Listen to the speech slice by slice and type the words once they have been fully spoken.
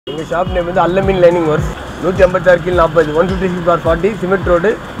எங்கள் shop name வந்து AL-AMEEN lining works 156 156/40 cement road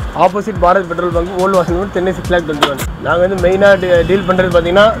opposite Bharat petrol bunk old வாஷர்மேன்பேட் Chennai 6,21. நாங்கள் வந்து மெயினாக டீல் பண்ணுறது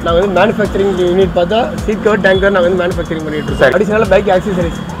பார்த்தீங்கன்னா நாங்கள் வந்து மேனுஃபேக்சரிங் யூனிட் பார்த்தா சீட் கவர் டேங்கர் நாங்கள் வந்து மேனுஃபேக்சரிங் பண்ணிட்டு இருக்கோம். அடிஷனலாக bike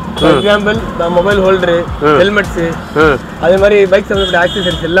accessories for example mobile holder helmets அதே மாதிரி பைக் சம்மந்தப்பட்ட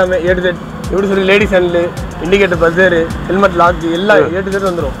ஆக்சசரிஸ் எல்லாமே ஏடுதட் எப்படி சொல்லி ladies handle indicator பஸ்ஸரு helmet lock எல்லாம் ஏடுதட்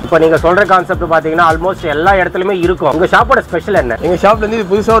வந்துடும். இப்போ நீங்கள் சொல்கிற கான்செப்ட் பார்த்தீங்கன்னா ஆல்மோஸ்ட் எல்லா இடத்துலையுமே இருக்கும். உங்கள் ஷாப்போட ஸ்பெஷல் என்ன? எங்கள் ஷாப்பில் வந்து இது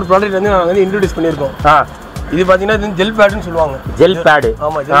புதுசாக ஒரு ப்ராடக்ட் வந்து நாங்கள் வந்து இன்ட்ரடியூஸ் பண்ணியிருக்கோம். இது பார்த்தீங்கன்னா இது ஜெல் பேடுன்னு சொல்லுவாங்க. Gel pad.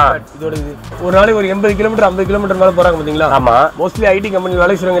 ஆமாம், ஜெல் பேட். இதோட இது ஒரு நாளைக்கு ஒரு 80 கிலோமீட்டர் 50 கிலோமீட்டர் மேலே போகிறாங்க பார்த்தீங்களா? ஆமாம். மோஸ்ட்லி ஐடி கம்பெனி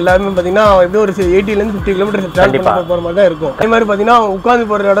வேலை செய்கிறவங்க எல்லாருமே பார்த்தீங்கன்னா எப்படி ஒரு 80 to 50 கிலோமீட்டர் ட்ராவல் பண்ணி போகிற மாதிரி தான் இருக்கும். அதே மாதிரி பார்த்தீங்கன்னா உட்காந்து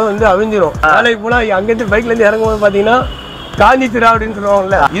போகிற இடம் வந்து அவிஞ்சிரும். வேலைக்கு போனால் அங்கேருந்து பைக்லேருந்து இறங்கும்போது பார்த்தீங்கன்னா காஞ்சிச்சிரா அப்படின்னு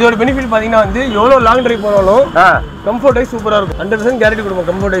சொல்லுவாங்கல்ல. இதோட பெனிஃபிட் பார்த்தீங்கன்னா வந்து எவ்வளோ லாங் டிரைவ் போனாலும் கம்ஃபர்ட் வைஸ் சூப்பராக இருக்கும். 100% கேரண்டி கொடுப்போம்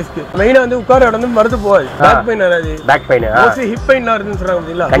கம்ஃபர்ட் வைஸ்க்கு. மெயினாக வந்து உட்கார இடம் வந்து மறுத்து போகாது. பேக் பெயின் வராது. Back pain mostly hip pain வருதுன்னு சொல்றாங்க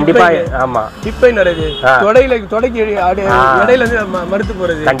பார்த்தீங்களா? கண்டிப்பா. ஆமா, ஹிப் பெயின் வராது. தொடைக்கு இடையில வந்து மறுத்து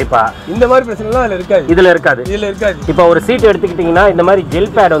போறது. கண்டிப்பா இந்த மாதிரி பிரச்சனைலாம் அதில் இருக்காது. இதுல இருக்காது. இப்போ ஒரு சீட் எடுத்துக்கிட்டீங்கன்னா இந்த மாதிரி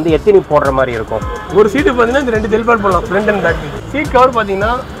ஜெல் பேட் வந்து எத்தனை போடுற மாதிரி இருக்கும்? ஒரு சீட்டு பார்த்தீங்கன்னா இந்த 2 ஜெல் பேட் போடலாம், front and back. Seat cover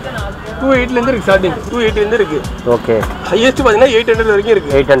பார்த்தீங்கன்னா 280 இருக்கு ஸ்டார்டிங். 280 இருக்கு. ஓகே. ஹையஸ்ட் பார்த்தீங்கன்னா 800 வரைக்கும்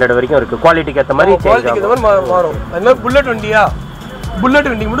இருக்கு. 800 வரைக்கும் இருக்கு. குவாலிட்டிக்கு ஏற்ற மாதிரி மாறும். அது மாதிரி புல்லட் வண்டியா, புல்லட்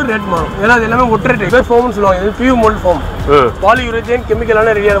வண்டிக்கு மட்டும் ரேட் மாறும். ஏன்னா அது எல்லாமே ஒற்றை டைப் ஃபோம்னு சொல்லுவாங்க. இது பியூ மோல்ட் ஃபோம், பாலியூரேத்தேன்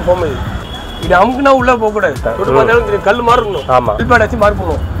கெமிக்கலான ரெடியான ஃபோம். இது அமுக்குனா உள்ள போகக்கூடாது. தொட்டு பார்த்தாலும் கல் மாதிரி இருக்கணும். ஆமாம், ஜெல் பேட் வச்சு மார்க்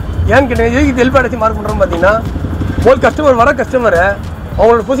பண்ணுவோம். ஏன்னு கேட்டீங்கன்னா ஜெல் பேட் வச்சு மார்க் பண்ணுறோம் பார்த்தீங்கன்னா ஒரு கஸ்டமர் வர கஸ்டமரை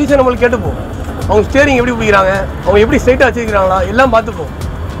அவங்களோட பொசிஷன் நம்மளுக்கு கேட்டுப்போம். அவங்க ஸ்டேரிங் எப்படி பிடிக்கிறாங்க, அவங்க எப்படி ஸ்ட்ரைட்டாக வச்சுக்கிறாங்களா எல்லாம் பார்த்துப்போம்.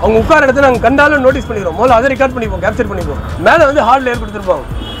 அவங்க உட்கார இடத்துல நாங்கள் கண்டாலும் நோட்டீஸ் பண்ணிக்கிறோம். முதல்ல அதை ரெக்கார்ட் பண்ணிப்போம், கேப்சர் பண்ணிப்போம். மேலே வந்து ஹார்ட் லேயர் கொடுத்துருப்பாங்க.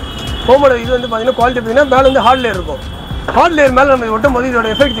 ஃபோமோட இது வந்து பார்த்தீங்கன்னா குவாலிட்டி பார்த்தீங்கன்னா மேலே வந்து ஹார்ட் லேயர் இருக்கும். ஹார்ட் லேயர் மேலே நம்ம ஒட்டும் போது இதோட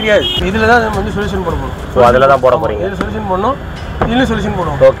எஃபெக்ட் தெரியாது. இதில் தான் நம்ம வந்து சொல்யூஷன் போடணும். அதில் தான் போட போகிறீங்க. இதில் சொல்யூஷன் போடணும், இதுலையும் சொல்யூஷன்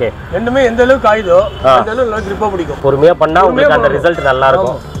போடணும். ஓகே. ரெண்டுமே எந்த அளவுக்கு ஆயுதோ அந்த அளவுக்கு நல்லா கிரிப்பாக பிடிக்கும். பொறுமையாக பண்ணால் உங்களுக்கு அந்த ரிசல்ட் நல்லா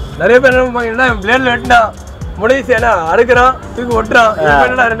இருக்கும். நிறைய பேர் என்ன பண்ணுவாங்கன்னா பிளேடில் வெட்டினா முடிச்சு ஏன்னா அறுக்கிறான் தூக்கி ஒட்டுறான்,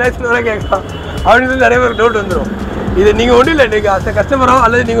 என்னடா 2000 ரூபாய் கேட்கலாம் அப்படின்னு சொல்லி நிறைய பேர் டவுட் வந்துடும். இது நீங்க ஒன்றும் இல்லை, நீங்க அந்த கஸ்டமரோ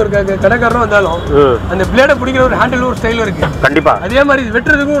அல்லது நீங்க ஒரு கடைக்காரனோ வந்தாலும் அந்த பிளேடை பிடிக்கிற ஒரு ஹேண்டில் ஒரு ஸ்டைல் இருக்கு. கண்டிப்பா அதே மாதிரி இது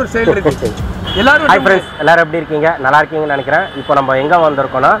வெட்டுறதுக்கும் ஒரு ஸ்டைல் இருக்கு. எல்லாரும் எப்படி இருக்கீங்க? நல்லா இருக்கீங்கன்னு நினைக்கிறேன். இப்போ நம்ம எங்க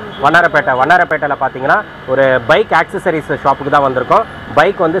வந்திருக்கோம்னா வண்ணாரப்பேட்டையில பாத்தீங்கன்னா ஒரு பைக் ஆக்சசரிஸ் ஷாப்புக்கு தான் வந்திருக்கோம்.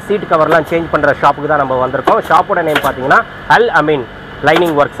 பைக் வந்து சீட் கவர்லாம் சேஞ்ச் பண்ற ஷாப்புக்கு தான் நம்ம வந்திருக்கோம். ஷாப்போட நேம் பாத்தீங்கன்னா AL-AMEEN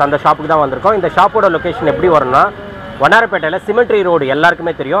லைனிங் ஒர்க்ஸ். அந்த ஷாப்புக்கு தான் வந்திருக்கோம். இந்த ஷாப்போட லொகேஷன் எப்படி வரும்னா வண்ணாரப்பேட்டையில் சிமெட்ரி ரோடு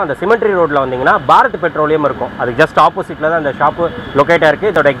எல்லாருக்குமே தெரியும். அந்த சிமெட்ரி ரோட்டில் வந்தீங்கன்னா பாரத் பெட்ரோலியம் இருக்கும். அது ஜஸ்ட் ஆப்போசிட்டில் தான் இந்த ஷாப்பு லொக்கேட்டாக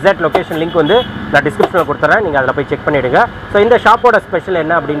இருக்குது. இதோட எக்ஸாக்ட் லொகேஷன் லிங்க் வந்து நான் டிஸ்கிரிப்ஷனில் கொடுத்துறேன், நீங்கள் அதில் போய் செக் பண்ணிவிடுங்க. ஸோ இந்த ஷாப்போட ஸ்பெஷல்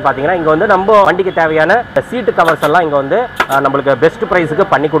என்ன அப்படின்னு பார்த்தீங்கன்னா இங்கே வந்து நம்ம வண்டிக்கு தேவையான சீட்டு கவர்ஸ் எல்லாம் இங்கே வந்து நம்மளுக்கு பெஸ்ட் ப்ரைஸுக்கு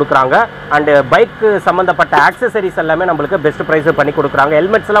பண்ணி கொடுக்குறாங்க. அண்டு பைக்கு சம்மந்தப்பட்ட ஆக்சசரிஸ் எல்லாமே நம்மளுக்கு பெஸ்ட் ப்ரைஸு பண்ணி கொடுக்குறாங்க.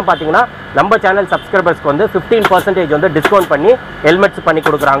 ஹெல்மெட்ஸ் எல்லாம் பார்த்தீங்கன்னா நம்ம சேனல் சப்ஸ்கிரைபர்ஸ்க்கு வந்து 15% வந்து டிஸ்கவுண்ட் பண்ணி ஹெல்மெட்ஸ் பண்ணி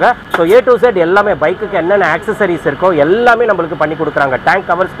கொடுக்குறாங்க. ஸோ A to Z எல்லாமே பைக்குக்கு என்னென்ன ஆக்சசரிஸ் இருக்கோ எல்லாமே நம்மளுக்கு பண்ணி கொடுக்குறாங்க. டேங்க்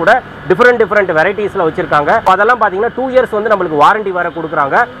கவர்ஸ் கூட டிஃப்ரெண்ட் வெரைட்டிஸ்ல வச்சிருக்காங்க. அதெல்லாம் பார்த்தீங்கன்னா 2 இயர்ஸ் வந்து நம்மளுக்கு வாரண்டி வர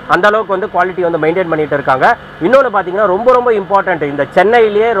கொடுக்குறாங்க. அந்த அளவுக்கு வந்து குவாலிட்டி வந்து மெயின்டைன் பண்ணிட்டு இருக்காங்க. இன்னொன்று பார்த்தீங்கன்னா ரொம்ப இம்பார்ட்டன்ட், இந்த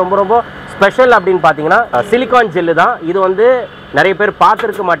சென்னையிலேயே ரொம்ப ஸ்பெஷல் அப்படின்னு பார்த்தீங்கன்னா சிலிகான் ஜெல்லு தான். இது வந்து நிறைய பேர்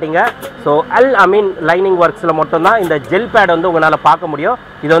பார்த்துருக்க மாட்டீங்க. ஸோ AL-AMEEN லைனிங் ஒர்க்ஸில் மட்டும்தான் இந்த ஜெல் பேட் வந்து உங்களால் பார்க்க முடியும்.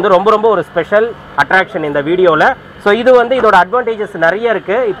 இது வந்து ரொம்ப ஒரு ஸ்பெஷல் அட்ராக்ஷன் இந்த வீடியோவில். ஸோ இது வந்து இதோட அட்வான்டேஜஸ் நிறைய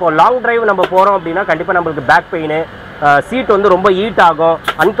இருக்குது. இப்போ லாங் டிரைவ் நம்ம போகிறோம் அப்படின்னா கண்டிப்பாக நம்மளுக்கு பேக் பெயின், சீட் வந்து ரொம்ப ஹீட் ஆகும்,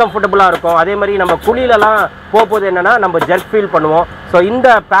 அன்கம்ஃபர்டபுளாக இருக்கும். அதே மாதிரி நம்ம குழியிலலாம் போகும்போது என்னென்னா நம்ம ஜெர்க் ஃபீல் பண்ணுவோம். ஸோ இந்த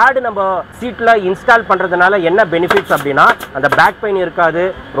பேடு நம்ம சீட்டில் இன்ஸ்டால் பண்ணுறதுனால என்ன பெனிஃபிட்ஸ் அப்படின்னா அந்த பேக் பெயின் இருக்காது.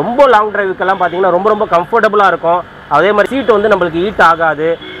 ரொம்ப லாங் டிரைவுக்கெல்லாம் பார்த்தீங்கன்னா ரொம்ப கம்ஃபர்டபுளாக இருக்கும். அதே மாதிரி சீட் வந்து நம்மளுக்கு ஹீட் ஆகாது,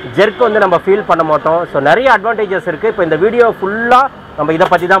 ஜெர்க் வந்து நம்ம ஃபீல் பண்ண மாட்டோம். ஸோ நிறைய அட்வான்டேஜஸ் இருக்குது. இப்போ இந்த வீடியோ ஃபுல்லாக நம்ம இதை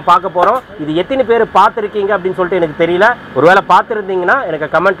பற்றி தான் பார்க்க போகிறோம். இது எத்தனை பேர் பார்த்துருக்கீங்க அப்படின்னு சொல்லிட்டு எனக்கு தெரியல. ஒருவேளை பார்த்துருந்தீங்கன்னா எனக்கு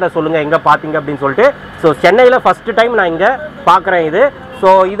கமெண்ட்டில் சொல்லுங்கள் எங்கே பார்த்தீங்க அப்படின்னு சொல்லிட்டு. ஸோ சென்னையில் ஃபஸ்ட்டு டைம் நான் இங்கே பார்க்குறேன் இது. ஸோ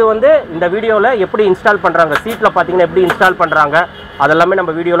இது வந்து இந்த வீடியோவில் எப்படி இன்ஸ்டால் பண்ணுறாங்க, சீட்டில் பார்த்தீங்கன்னா எப்படி இன்ஸ்டால் பண்ணுறாங்க அதெல்லாமே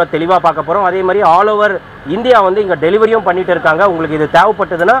நம்ம வீடியோவில் தெளிவாக பார்க்க போகிறோம். அதே மாதிரி ஆல் ஓவர் இந்தியா வந்து இங்கே டெலிவரியும் பண்ணிட்டு இருக்காங்க. உங்களுக்கு இது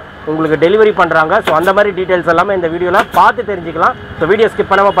தேவைப்பட்டதுன்னா உங்களுக்கு டெலிவரி பண்ணுறாங்க. ஸோ அந்த மாதிரி டீட்டெயில்ஸ் எல்லாமே இந்த வீடியோவில் பார்த்து தெரிஞ்சுக்கலாம். ஸோ வீடியோ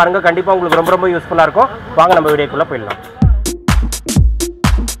ஸ்கிப் பண்ணாமல் பாருங்கள், கண்டிப்பாக உங்களுக்கு ரொம்ப யூஸ்ஃபுல்லாக இருக்கும். வாங்க நம்ம வீடியோக்குள்ளே போயிடலாம்.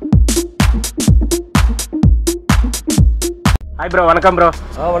 ஹாய் ப்ரோ, வணக்கம் ப்ரோ.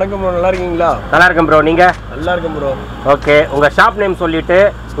 வணக்கம் ப்ரோ, நல்லா இருக்கீங்களா? நல்லா இருக்கேன் ப்ரோ, நீங்கள்? நல்லா இருக்கேன் ப்ரோ. ஓகே, உங்கள் ஷாப் நேம் சொல்லிவிட்டு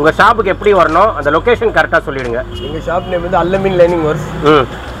உங்கள் ஷாப்புக்கு எப்படி வரணும் அந்த லொக்கேஷன் கரெக்டாக சொல்லிவிடுங்க. எங்கள் ஷாப் நேம் வந்து AL-AMEEN lining works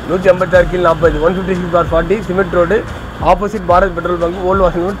 156/40 156/40 cement road opposite Bharat petrol bunk old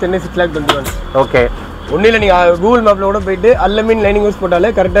வாஷர்மேன்பேட் Chennai 6,21. Okay. ஒன்றும் இல்லை, நீங்கள் கூகுள் மேப்பில் கூட போயிட்டு AL-AMEEN லைனிங் ஒர்க்ஸ்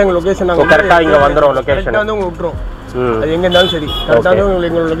போட்டாலே கரெக்டாக எங்கள் லொக்கேஷன் நாங்கள் கரெக்டாக இங்கே வந்துடும். லொக்கேஷன் வந்து உங்களுக்கு விட்டுரும். அது எங்க இருந்தாலும் சரி கரெக்டாக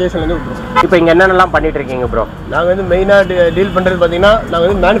எங்களோட லொகேஷன்ல இருந்து விட்டுருவோம். இப்போ இங்க என்னென்னலாம் பண்ணிட்டு இருக்கீங்க ப்ரோ? நாங்க வந்து மெயினா டீல் பண்றது பாத்தீங்கன்னா நாங்க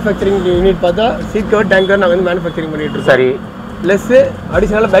வந்து மேனுஃபேக்சரிங் யூனிட் பார்த்தா சீட் கவர் டேங்கர் நாங்க வந்து மேனுஃபேக்சரிங் பண்ணிட்டு இருக்கோம். சரி. Plus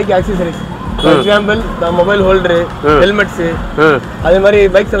அடிஷனலா bike accessories for example mobile holder, helmets, அதே மாதிரி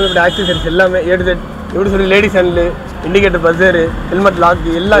பைக் சம்பந்தப்பட்ட ஆக்சசரிஸ் எல்லாமே A to Z. எப்படி சொல்லி ladies handle, indicator buzzer, helmet lock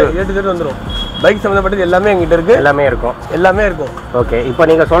எல்லாம் A to Z வந்துடும். பைக் சம்மந்தப்பட்டது எல்லாமே எங்கிட்ட இருக்கு. எல்லாமே இருக்கும். ஓகே. இப்போ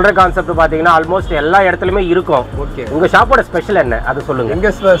நீங்க சொல்ற கான்செப்ட் பாத்தீங்கன்னா ஆல்மோஸ்ட் எல்லா இடத்துலயுமே இருக்கும். ஓகே. உங்க ஷாப்போட ஸ்பெஷல் என்ன அது சொல்லுங்க.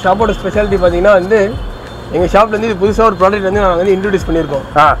 எங்க ஷாப்போட ஸ்பெஷாலிட்டி பாத்தீங்கன்னா வந்து எங்க ஷாப்ல இருந்து இது புதுசா ஒரு ப்ராடக்ட் வந்து நாங்க வந்து இன்ட்ரோடியூஸ் பண்ணியிருக்கோம்.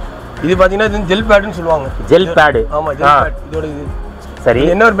 இது பாத்தீங்கன்னா இது ஜெல் பேட்னு சொல்லுவாங்க. Gel bad. ஆமா, ஜெல் பேட். இதோட இது சரி.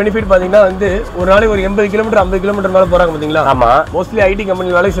 என்ன ஒரு பெனிஃபிட் பாத்தீங்கன்னா வந்து ஒரு நாளைக்கு ஒரு 80 கிலோமீட்டர் 50 கிலோமீட்டர் மேல போறாங்க பாத்தீங்களா? ஆமா. மோஸ்ட்லி ஐடி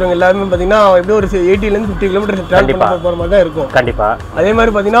கம்பெனி வேலை செய்றவங்க எல்லாரும் பாத்தீங்கன்னா எப்படி ஒரு 80 ல இருந்து 50 கிலோமீட்டர் டிராவல் பண்ணி போற மாதிரி தான் இருக்கும். கண்டிப்பா. அதே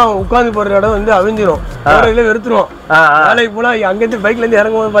மாதிரி பாத்தீங்கன்னா உட்கார்ந்து போற இடம் வந்து அவிஞ்சிரும், போறதுல வெறுத்துரும். வேலைக்கு போனா அங்க இருந்து பைக்ல இருந்து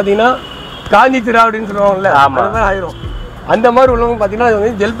இறங்கும்போது பாத்தீங்கன்னா காஞ்சிச்சிரா அப்படின்னு சொல்லுவாங்கல்ல, அந்த மாதிரி ஆயிரும். அந்த மாதிரி உள்ளவங்க பாத்தீங்கன்னா அது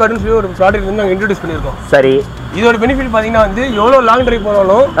வந்து ஜெல் பேட்னு சொல்லி ஒரு ப்ராடக்ட் வந்து நாங்க இன்ட்ரோடியூஸ் பண்ணிருக்கோம். சரி. இதோட பெனிஃபிட் பாத்தீங்கன்னா வந்து எவ்வளவு லாங் டிரைவ்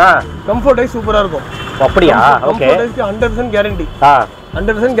போனாலும் கம்ஃபர்ட் வைஸ் சூப்பரா இருக்கும். அப்படியா? ஓகே. Comfort வைஸ்க்கு 100% guarantee.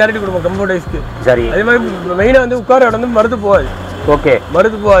 100% கேரண்டி கொடுப்போம் கம்ஃபர்ட் வைஸ்க்கு. சரி. அதே மாதிரி மெயினா வந்து உட்கார இடம் வந்து மறுத்து போகாது. ஓகே.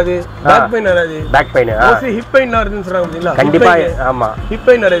 மறுத்து போகாது. பேக் பெயின் வராது. Back pain. Mostly hip pain வருதுன்னு சொல்றாங்க பாத்தீங்களா? கண்டிப்பா. ஆமா. ஹிப்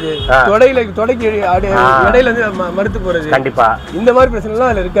பெயின் வராது. தொடைக்கு இடையில வந்து மறுத்து போறது. கண்டிப்பா. இந்த மாதிரி பிரச்சனை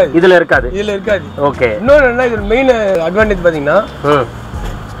எல்லாம் இதுல இருக்காது. ஓகே. இன்னொரு என்ன இது மெயின் அட்வான்டேஜ் பாத்தீங்கன்னா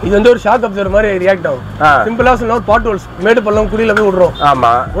இது வந்து ஒரு ஷாக் அப்சர்வர் மாதிரி ரியாக்ட் ஆகும். சிம்பிளா சொன்னா ஒரு பாட் ஹோல்ஸ் மேடு பள்ளம் குடியில போய் விடுறோம்.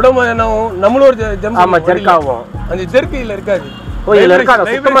 ஆமா. விடும்போது என்ன ஆகும், நம்மளும் ஒரு ஜம்ப். ஆமா, ஜெர்க் ஆகும். அந்த ஜெர்க் இதுல இருக்காது. ஓ, இதுல இருக்காது.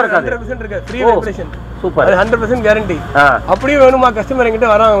 சுத்தமா இருக்காது. 100% இருக்கு. Free vibration. சூப்பர். அது 100% கேரண்டி. அப்படியே வேணுமா கஸ்டமர்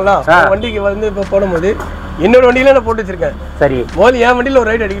என்கிட்ட வராங்களா வண்டிக்கு வந்து இப்ப போடும்போது என்னோட வண்டியில நான் போட்டு வச்சிருக்கேன். சரி. மோதி என் வண்டியில ஒரு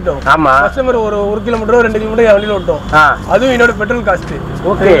ரைட் அடிக்கட்டும். ஆமா. கஸ்டமர் ஒரு 1 கிலோமீட்டர் 2 கிலோமீட்டர் என் வண்டியில ஓட்டும். அதுவும் என்னோட பெட்ரோல் காஸ்ட்.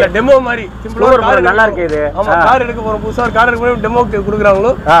 ஓகே. டெமோ மாதிரி சிம்பிளா கார் நல்லா இருக்கு இது. ஆமா, கார் எடுக்க போறோம், புதுசா ஒரு கார் எடுக்க போறோம், டெமோ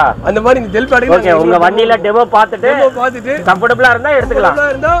கொடுக்குறாங்களோ அந்த மாதிரி இந்த ஜெல் பேட். ஓகே. உங்க வண்டியில டெமோ பார்த்துட்டு கம்ஃபர்ட்டபிளா இருந்தா எடுத்துக்கலாம். கம்ஃபர்ட்டபிளா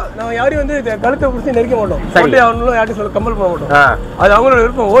இருந்தா நான் யாரையும் வந்து கழுத்தை பிடிச்சி நெருக்க மாட்டோம். ஓட்டி அவங்களும் யாரையும் சொல்ல கம்பல் பண்ண மாட்டோம். அது அவங்களோட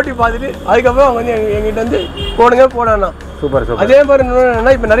விருப்பம். ஓட்டி பார்த்துட்டு அதுக்கப்புறம் அவங்க வந்து எங்கிட்ட வந்து போடணும். Super super. அதே மாதிரி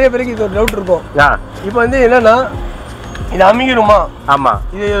என்னன்னா இப்ப நிறைய பேருக்கு இது ஒரு டவுட் இருக்கும். இப்ப வந்து என்னன்னா இது அமுங்கிருமா? ஆமா.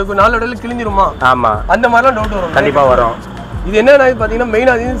 இது 4 இடத்துல கிழிஞ்சிருமா? ஆமா. அந்த மாதிரிலாம் டவுட் வரும். கண்டிப்பா வரும். இது என்னன்னா பாத்தீங்கன்னா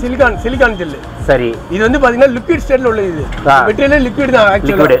மெயினா இது சிலிகான் ஜெல். சரி. இது வந்து பாத்தீங்கன்னா லிக்விட் ஸ்டேட்ல உள்ள இது. மெட்டீரியல் லிக்விட் தான்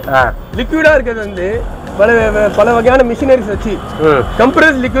ஆக்சுவலா. லிக்விடா இருக்கிறது வந்து பல வகையான மிஷினரிஸ் வச்சு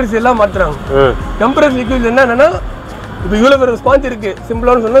கம்ப்ரஸ் லிக்விட்ஸ் எல்லாம் மாத்துறாங்க. கம்ப்ரஸ் லிக்விட்ஸ் என்னன்னா இப்போ இவ்வளவு பெரிய ஸ்பாஞ்ச் இருக்கு,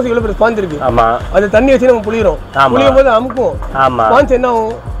 சிம்பிளானு சொன்னா இவ்வளவு பெரிய ஸ்பாஞ்ச் இருக்கு. ஆமா. அது தண்ணி வச்சு நம்ம புளியறோம். புளியும் போது அமுக்கும். ஆமா. ஸ்பாஞ்ச் என்ன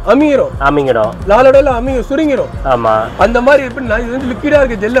ஆகும், அமுங்கிடும். நாளடைவுல சுருங்கிடும். ஆமா. அந்த மாதிரி எப்படின்னா இது வந்து லிக்விடா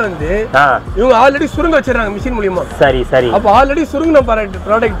இருக்க ஜெல்ல வந்து இவங்க ஆல்ரெடி சுருங்க வச்சிடறாங்க மிஷின் மூலியமா. சரி சரி. அப்ப ஆல்ரெடி சுருங்கின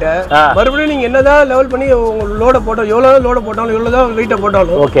ப்ராடக்ட் மறுபடியும் நீங்க என்னதான் லெவல் பண்ணி லோட போட்டோம், எவ்வளவு லோட போட்டாலும் எவ்வளவுதான் வெயிட்ட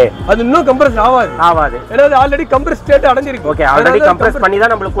போட்டாலும் ஓகே அது இன்னும் கம்ப்ரஸ் ஆகாது. ஏன்னா அது ஆல்ரெடி கம்ப்ரஸ் ஸ்டேட் அடைஞ்சிருக்கு. ஓகே. ஆல்ரெடி கம்ப்ரஸ் பண்ணி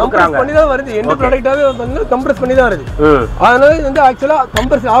தான் நம்மளுக்கு கொடுக்குறாங்க. பண்ணி தான் வருது. எந்த ப்ராடக்ட்டாவே வந்து கம்ப்ரஸ் பண்ணி தான் வருது. அதனால இது வந்து ஆக்சுவலா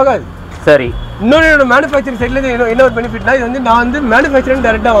கம்ப்ரஸ் ஆகாது. சரி. இன்னொரு மேனுஃபேக்சரிங் சைட்ல இருந்து என்ன ஒரு பெனிஃபிட்னா இது வந்து நான் வந்து மேனுஃபேக்சரிங்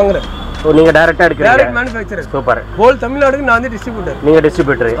டைரக்டா வாங்குறேன். நீங்க டைரக்டா எடுக்கறீங்க. Direct manufacturer. சூப்பர். ஹோல் தமிழ்நாடுக்கு நான் வந்து டிஸ்ட்ரிபியூட்டர். நீங்க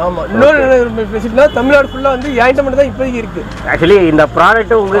டிஸ்ட்ரிபியூட்டர். ஆமா. இன்னொரு ஸ்பெஷல்னா தமிழ்நாடு ஃபுல்லா வந்து என்கிட்ட மட்டும் தான் இப்போதைக்கு இருக்கு. एक्चुअली இந்த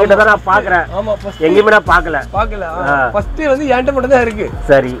ப்ராடக்ட் உங்ககிட்ட தான் நான் பார்க்கறேன். ஆமா. ஃபர்ஸ்ட் எங்கேயுமே நான் பார்க்கல. ஃபர்ஸ்ட் வந்து என்கிட்ட மட்டும் தான் இருக்கு.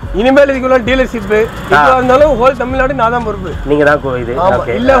 சரி. இனிமேல் இதுக்குள்ள டீலர்ஷிப் இதுவா இருந்தாலும் ஹோல் தமிழ்நாடு நான் தான் பொறுப்பு. நீங்க தான் இது.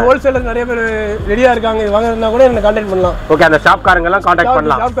 ஓகே. இல்ல ஹோல்சேலர் நிறைய பேர் ரெடியா இருக்காங்க. இது வாங்குறதுனா கூட என்ன கான்டாக்ட் பண்ணலாம். ஓகே. அந்த ஷாப் காரங்க எல்லாம் கான்டாக்ட்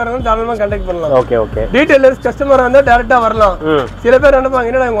பண்ணலாம். ஷாப் காரங்க தாராளமா கான்டாக்ட் பண்ணலாம். Okay okay. டீடைலர்ஸ் கஸ்டமரா இருந்தா டைரக்டா வரலாம். சில பேர் நினைப்பாங்க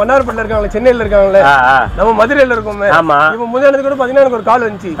என்னடா வண்ணாரப்பேட்டையில இருக்காங்க, சென்னையில இருக்காங்க, நம்ம மதுரையில இருக்கோமே. இப்ப முதல்ல கூட பாத்தீங்கன்னா எனக்கு ஒரு கால்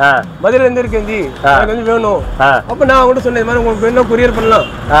வந்துச்சு, மதுரையில இருந்து இருக்கேன் ஜி, எனக்கு வந்து வேணும். அப்ப நான் கூட சொன்னேன், மாதிரி உங்களுக்கு வேணும் கொரியர் பண்ணலாம்,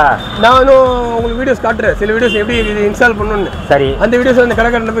 நானும் உங்களுக்கு வீடியோஸ் காட்டுறேன், சில வீடியோஸ் எப்படி இன்ஸ்டால் பண்ணணும்னு. சரி. அந்த வீடியோஸ் அந்த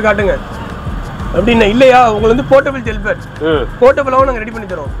கடைக்காரன் போய் காட்டுங்க அப்படின்னா. இல்லையா உங்களுக்கு வந்து போர்ட்டபிள் ஜெல் பேட், போர்ட்டபிளாவும் நாங்க ரெடி பண்ணி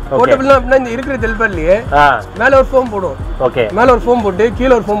தரோம். போர்ட்டபிள்னா அப்படின்னா இந்த இருக்கிற ஜெல் பேட்லயே மேல ஒரு ஃபோம் போடுவோம். ஓகே. மேல ஒரு ஃபோம் போட்டு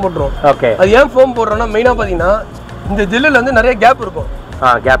கீழே ஒரு ஃபோம் போட்டுரும். ஓகே. அது ஏன் ஃபோம் போடுறோம்னா மெயினா பாத்தீங்கன்னா இந்த ஜெல்லுல வந்து நிறைய கேப் இருக்கும்.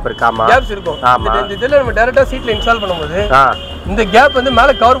 கேப் இருக்கு. ஆமா. கேப்ஸ் இருக்கும். ஆமா. இந்த ஜெல்ல நம்ம டைரக்டா சீட்ல இன்ஸ்டால் பண்ணும்போது இந்த கேப் வந்து மேல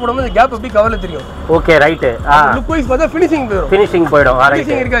கவர் பண்ணும்போது இந்த கேப் எப்படி கவர்ல தெரியும். Okay right. லுக் வைஸ் பார்த்தா ஃபினிஷிங் போய்டும்.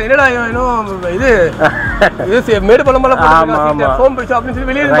 ஃபினிஷிங் இருக்கா என்னடா இது இது மேடு பலமல போடுறாங்க ஃபோம் பிடிச்சு அப்படி சொல்லி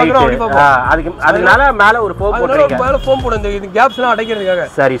வெளிய பாக்குறோம். அப்படி பாப்போம். அதனால மேல ஒரு ஃபோம் போடுறீங்க. மேல ஃபோம் போடு இந்த கேப்ஸ்லாம் அடைக்கிறதுக்காக.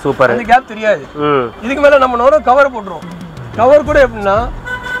 சரி சூப்பர். இந்த கேப் தெரியாது. இதுக்கு மேல நம்ம நோர கவர் போடுறோம். கவர் கூட எப்படின்னா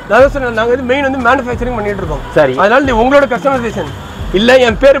நாங்க வந்து மெயின் வந்து மேனுஃபேக்சரிங் பண்ணிட்டு இருக்கோம். சரி. அதனால உங்களோட கஸ்டமைசேஷன் இல்ல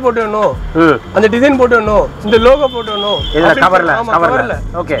என் பேர் போட்டு வேணும், அந்த டிசைன் போட்டு வேணும், இந்த லோகோ போட்டு வேணும், இதுல கவர்ல. ஆமா கவர்ல.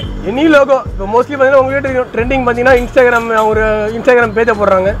 ஓகே. எனி லோகோ இப்போ மோஸ்ட்லி பாத்தீங்கன்னா உங்ககிட்ட ட்ரெண்டிங் பாத்தீங்கன்னா இன்ஸ்டாகிராம், அவங்க இன்ஸ்டாகிராம் பேஜை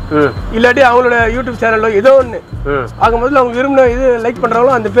போடுறாங்க, இல்லாட்டி அவங்களோட யூடியூப் சேனலோ ஏதோ ஒன்று ஆகும்போது அவங்க விரும்பின இது லைக்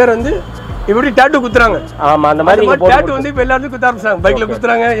பண்றாங்களோ அந்த பேர் வந்து இப்படி டாட்டூ குத்துறாங்க. ஆமா, அந்த மாதிரி டாட்டூ வந்து இப்ப எல்லாரும் குத்த ஆரம்பிச்சாங்க. பைக்ல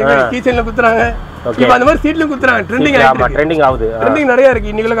குத்துறாங்க, எங்க கீச்சன்ல குத்துறாங்க, இப்ப அந்த மாதிரி சீட்லயும் குத்துறாங்க. ட்ரெண்டிங் ஆகுது, ட்ரெண்டிங் நிறைய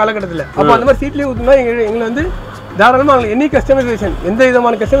இருக்கு இன்னைக்குள்ள காலகட்டத்துல. அப்ப அந்த மாதிரி சீட்லயும் குத்துனா எங்களை வந்து தாராளமா எனி கஸ்டமைசேஷன் எந்த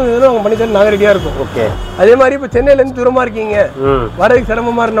விதமான கஸ்டமைசேஷன் அவங்க பண்ணி தர நாங்க ரெடியா இருக்கும். ஓகே. அதே மாதிரி இப்ப சென்னையில இருந்து தூரமா இருக்கீங்க, வரதுக்கு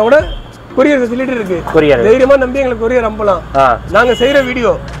சிரமமா இருந்தா கூட கொரியர் ஃபெசிலிட்டி இருக்கு. தைரியமா நம்பி எங்களுக்கு கொரியர் அனுப்பலாம். நாங்க செய்யற வீடியோ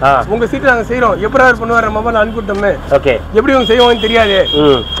உங்க சீட் நாங்க செய்யறோம், எப்படி பண்ணுவார் மொபைல் அனுப்பிட்டோமே, எப்படி உங்க செய்வோம்னு தெரியாது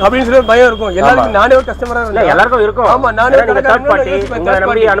அப்படின்னு சொல்லி பயம் இருக்கும் எல்லாருக்கும். நானே ஒரு கஸ்டமரா எல்லாருக்கும் இருக்கும். ஆமா, நானே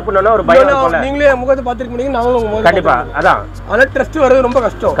அனுப்பணும்னா ஒரு பயம் இருக்கும். நீங்களே முகத்தை பாத்துக்க முடியும், நாங்களும் கண்டிப்பா. அதான் அதனால ட்ரஸ்ட் வர்றது ரொம்ப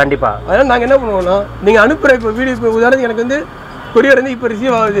கஷ்டம். கண்டிப்பா. அதனால நாங்க என்ன பண்ணுவோம்னா, நீங்க அனுப்புற இப்போ வீடியோ, இப்போ உதாரணத்துக்கு எனக்கு வந்து கொரியர் வந்து இப்போ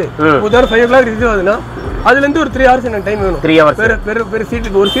ரிசீவ் ஆகுது, உதாரணம் 5 o'clock ரிசீவ் ஆகுதுன்னா அதுல இருந்து ஒரு 3 hours எனக்கு டைம் வேணும். 3 hours பெரிய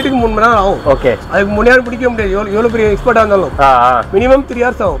சீட்டுக்கு ஒரு சீட்டுக்கு 3 மணி நேரம் ஆகும். ஓகே. அதுக்கு 3 hours பிடிக்க முடியாது, எவ்வளவு பெரிய எக்ஸ்பர்ட்டா இருந்தாலும் மினிமம் 3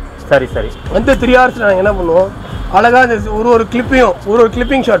 hours ஆகும். சரி சரி. அந்த 3 hours நாங்கள் என்ன பண்ணுவோம், அழகா அந்த ஒரு கிளிப்பையும் ஒரு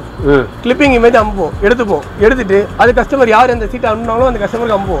கிளிப்பிங் ஷாட் கிளிப்பிங் இமேஜ் அனுப்புவோம், எடுத்துட்டு அது கஸ்டமர் யார் அந்த சீட்டை அனுப்புனாலும் அந்த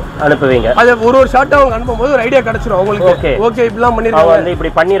கஸ்டமருக்கு அனுப்புவீங்க. அது ஒரு ஷாட்டா அவங்க அனுப்பும்போது ஒரு ஐடியா கிடைச்சிரும் அவங்களுக்கு. ஓகே, இப்படிலாம் பண்ணிருக்காங்க,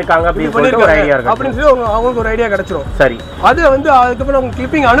 இப்படி பண்ணிருக்காங்க அப்படின்னு சொல்லி அவங்களுக்கு ஒரு ஐடியா கிடைச்சிரும். சரி. அது வந்து அதுக்கப்புறம் அவங்க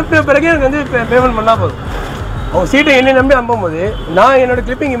கிளிப்பிங் அனுப்பின பிறகு எனக்கு வந்து பேமெண்ட் பண்ணா போதும். அவங்க சீட்டை என்ன நம்பி அனுப்பும்போது நான் என்னோட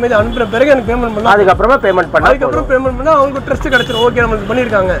கிளிப்பிங் இமேஜ் அனுப்புற பிறகு எனக்கு பேமெண்ட் பண்ணா, அதுக்கப்புறமா பேமெண்ட் பண்ணா அவங்களுக்கு ட்ரஸ்ட் கிடைச்சிரும். ஓகே, நம்மளுக்கு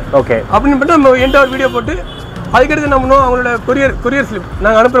பண்ணிருக்காங்க ஓகே அப்படின்னு பண்ணிட்டு நம்ம என்டையர் வீடியோ போட்டு அதுக்கடுத்து என்ன பண்ணுவோம், அவங்களோட கொரியர் ஸ்லிப்,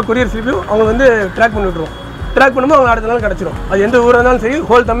 நாங்கள் அனுப்புகிற கொரியர் ஸ்லிப்பையும் அவங்க வந்து ட்ராக் பண்ணி விட்டுருவோம். ட்ராக் பண்ணும்போது அவங்க அடுத்த நாள் கிடச்சிரும். அது எந்த ஊராக இருந்தாலும் சரி,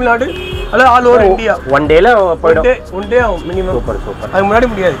 ஹோல் தமிழ்நாடு அல்லது all over India. One day ஆகும் மினிமம். சூப்பர். அதுக்கு முன்னாடி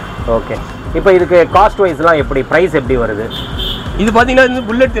முடியாது. ஓகே. இப்போ இதுக்கு காஸ்ட் வைஸ்லாம் எப்படி, ப்ரைஸ் எப்படி வருது? இது பார்த்தீங்கன்னா வந்து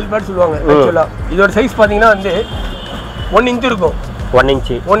புல்லட் செல்பேட் சொல்லுவாங்க. ஆக்சுவலாக இதோட சைஸ் பார்த்தீங்கன்னா வந்து 1 inch இருக்கும். 1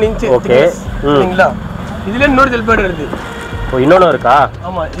 inch. ஓகே. சரிங்களா? இதில் இன்னொரு செல்பேட் இருக்குது. இன்னொன்று இருக்கா?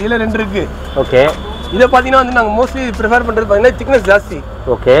 ஆமாம், இதில் 2 இருக்கு. ஓகே. இத பாத்தீங்கன்னா வந்து நாங்க மோஸ்ட்லி ப்ரிஃபர் பண்றது பாத்தீங்கன்னா திக்னஸ் ஜாஸ்தி.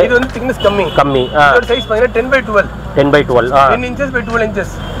 ஓகே. இது வந்து திக்னஸ் கம்மி. இதோட சைஸ் பாத்தீங்கன்னா 10/12. 10/12. 10 inches by 12 inches.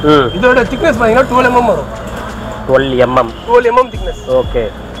 இதோட திக்னஸ் பாத்தீங்கன்னா 12 mm வரும். 12 mm திக்னஸ். ஓகே.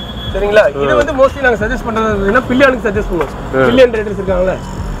 சரிங்களா? இது வந்து மோஸ்ட்லி நாங்க சஜஸ்ட் பண்றது பாத்தீங்கன்னா பில்லியனுக்கு சஜஸ்ட் பண்ணுவோம். பில்லியன் ரைடர்ஸ் இருக்காங்கல,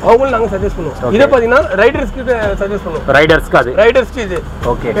 அவங்களும் நாங்க சஜஸ்ட் பண்ணுவோம். இத பாத்தீங்கன்னா ரைடர்ஸ்க்கு சஜஸ்ட் பண்ணுவோம். ரைடர்ஸ்க்கு இது.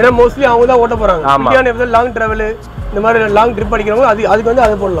 ஓகே. ஏன்னா மோஸ்ட்லி அவங்க தான் ஓட்ட போறாங்க. பில்லியன் எப்போ லாங் டிராவல் இந்த மாதிரி லாங் ட்ரிப் அடிக்கிறவங்க அதுக்கு வந்து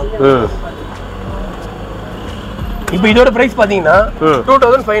அதை போடலாம். இப்போ இதோட பிரைஸ் பாத்தீங்கன்னா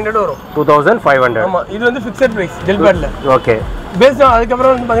 2500 வரும். 2500. ஆமா, இது வந்து ஃபிக்ஸட் பிரைஸ் ஜெல்பேட்ல. ஓகே. பேஸ்ட்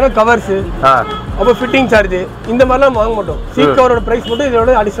அதுக்கப்புறம் வந்து பாத்தீங்கன்னா கவர்ஸ், அப்போ ஃபிட்டிங் சார்ஜ் இந்த மாதிரிலாம் வாங்க மாட்டோம். சீட் கவரோட பிரைஸ் மட்டும்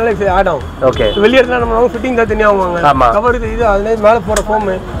இதோட அடிஷனலா ஆட் ஆகும். ஓகே. வெளிய இருந்தா நம்ம ஃபிட்டிங் தான் தனியா வாங்குவாங்க. கவர் இது அதுல மேல போற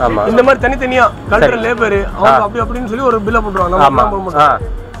ஃபோம் இந்த மாதிரி தனித்தனியா கல்ச்சர் லேபர் அவங்க அப்படின்னு சொல்லி ஒரு பில்ல போட்டுருவாங்க. நம்ம போட மாட்டோம்.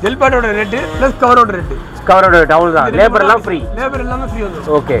 ஜெல்பேட்டோட ரேட் பிளஸ் கவரோட ரேட். கவரோட டவுன் தான். லேபர் எல்லாம் ஃப்ரீ. லேபர் எல்லாமே ஃப்ரீ வந்து.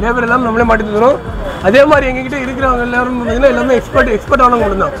 ஓகே. லேபர் எல்லாம் நம்மளே மாட்டி தரோம். அதே மாதிரி எங்க கிட்ட இருக்கிறவங்க எல்லாரும் பாத்தீங்கன்னா எல்லாமே எக்ஸ்பர்ட் ஆனவங்க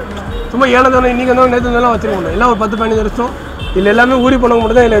மட்டும் தான். சும்மா ஏனதானே இன்னைக்கு வந்தவங்க நேத்து வந்தாலும் வச்சிருக்க முடியும். எல்லாம் ஒரு 10-15 வருஷம் இல்ல எல்லாமே ஊறி போனவங்க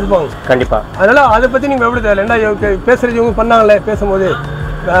மட்டும் தான் இதுல இருப்பாங்க. கண்டிப்பா. அதனால அதை பத்தி நீங்க எப்படி தேவை என்ன பேசுறது இவங்க பண்ணாங்களே, பேசும்போது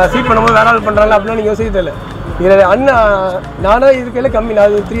சீட் பண்ணும்போது வேற ஆள் பண்றாங்களா அப்படின்னு நீங்க யோசிக்க தேவை. இதுல அண்ணா நானா இதுக்கையில கம்மி,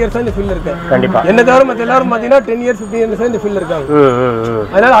 நான் 3 years இந்த ஃபீல்ட்ல இருக்கேன். கண்டிப்பா. என்ன தவிர மற்ற எல்லாரும் பாத்தீங்கன்னா 10 years 15 years இந்த ஃபீல்ட்ல இருக்காங்க.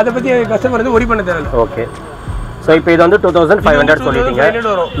 அதனால அதை பத்தி கஸ்டமர் வந்து ஒரி பண்ண தேவை. ஓகே. சோ இப்போ இது வந்து 2500 சொல்லிட்டீங்க.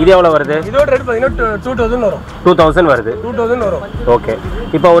 இது எவ்வளவு வருது? இதோட ரேட் பாத்தீங்கன்னா 2000 வரும். 2000 வருது. 2000 வரும். ஓகே.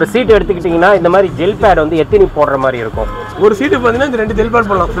 இப்போ ஒரு சீட் எடுத்துக்கிட்டீங்கன்னா இந்த மாதிரி ஜெல் பேட் வந்து எத்தனை போடுற மாதிரி இருக்கும்? ஒரு சீட் பாத்தீங்கன்னா இந்த 2 ஜெல் பேட்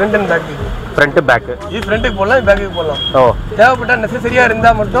போடலாம், front and back. Front back. இது ஃப்ரண்ட்டுக்கு போடலாம், பேக்குக்கு போடலாம். தேவைப்பட்டா நெசசரியா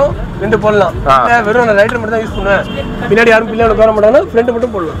இருந்தா மட்டும் 2 போடலாம். வெறும் நான் ரைடர் மட்டும் தான் யூஸ் பண்ணுவேன், பின்னாடி யாரும் பின்னாடி உட்கார மாட்டாங்கன்னா ஃப்ரண்ட்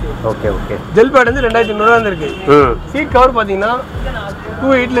மட்டும் போடலாம். Okay okay. ஜெல் பேட் வந்து 2500 வந்து இருக்கு. சீட் கவர் பாத்தீங்கன்னா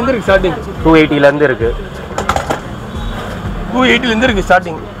 280 இருந்து இருக்கு ஸ்டார்டிங். 280 இருந்து இருக்கு. 280 இருந்து இருக்கு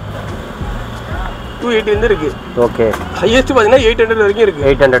ஸ்டார்டிங். 280 இருந்து இருக்கு. ஓகே. ஹையஸ்ட் பாத்தீங்கன்னா 800 வரைக்கும் இருக்கு.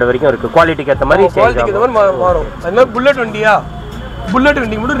 800 வரைக்கும் இருக்கு. குவாலிட்டிக்கு ஏத்த மாதிரி குவாலிட்டிக்கு ஏத்த மாதிரி மாறும். அது மாதிரி புல்லட்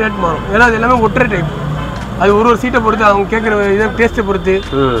வண்டி மட்டும் ரேட் மாறும். ஏன்னா அது எல்லாமே ஒற்றை டைப். அது ஒரு சீட்டை பொறுத்து அவங்க கேட்குற இதை டேஸ்ட்டை பொறுத்து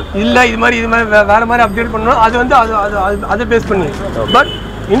இல்லை இது மாதிரி வேற மாதிரி அப்டேட் பண்ணணும். அது வந்து அதை பேஸ் பண்ணி பட்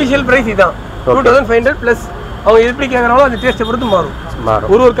இனிஷியல் ப்ரைஸ் இதுதான் 2500 ப்ளஸ் அவங்க எப்படி கேட்குறாங்களோ அந்த டேஸ்ட்டை பொறுத்து மாறும்.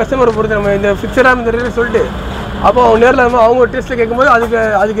 ஒரு கஸ்டமரை பொறுத்து நம்ம இந்த ஃபிக்ஸடாக இந்த ரேட் சொல்லிட்டு அப்போ அவங்க நேரில் அவங்க டேஸ்ட்டில் கேட்கும்போது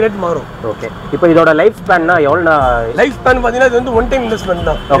அதுக்கு ரேட் மாறும். ஓகே. இப்போ இதோட லைஃப் ஸ்பேன்னா எவ்வளோ? லைஃப் ஸ்பேன் பார்த்தீங்கன்னா இது வந்து ஒன் டைம் இன்வெஸ்ட்மெண்ட்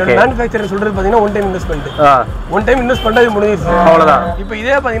தான். மேனுஃபேக்சரர் சொல்கிறது பார்த்தீங்கன்னா one time investment. One time invest பண்ணால் இது முடிஞ்சிருச்சு, அவ்வளோதான். இப்போ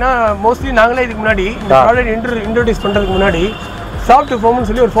இதே பார்த்தீங்கன்னா மோஸ்ட்லி நாங்களே இதுக்கு முன்னாடி இந்த ப்ராடக்ட் இன்ட்ரோடியூஸ் பண்ணுறதுக்கு முன்னாடி சாஃப்ட் ஃபோம்னு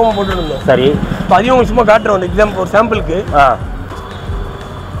சொல்லி ஒரு ஃபோம் போட்டுருந்தோம். சரி. இப்போ அதையும் உங்களுக்கு சும்மா காட்டுறோம் எக்ஸாம்பிள் ஒரு சாம்பிளுக்கு.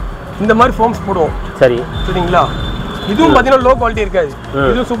 இந்த மாதிரி ஃபார்ம்ஸ் போடுவோம். சரி சரிங்களா? இதுவும் பார்த்தீங்கன்னா லோ குவாலிட்டி இருக்காது,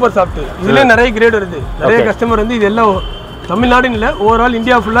 இதுவும் சூப்பர் சாஃப்ட். இதுலேயே நிறைய கிரேட் வருது. நிறைய கஸ்டமர் வந்து இது எல்லாம் தமிழ்நாடுன்னு இல்லை, ஓவரால்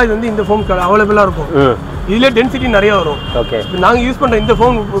இந்தியா ஃபுல்லாக இது வந்து இந்த ஃபோம் அவைலபிளாக இருக்கும். இதுலேயே டென்சிட்டி நிறைய வரும். ஓகே, நாங்கள் யூஸ் பண்ணுற இந்த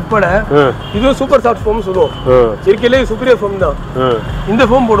ஃபோம் உட்பட இதுவும் சூப்பர் சாஃப்ட் ஃபோம் சொல்லுவோம். இருக்கையிலே சூப்பரியர் ஃபோம் தான் இந்த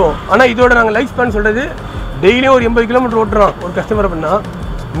ஃபோம் போடுவோம். ஆனால் இதோட நாங்கள் லைஃப் ஸ்பேன் சொல்கிறது டெய்லியும் ஒரு 80 கிலோமீட்டர் ஓட்டுறோம் ஒரு கஸ்டமர் அப்படின்னா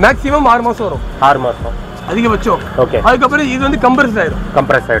மேக்ஸிமம் 6 மாதம் வரும். 6 மாதம் அதிகபட்சம். ஓகே, அதுக்கப்புறம் இது வந்து கம்ப்ரஸ்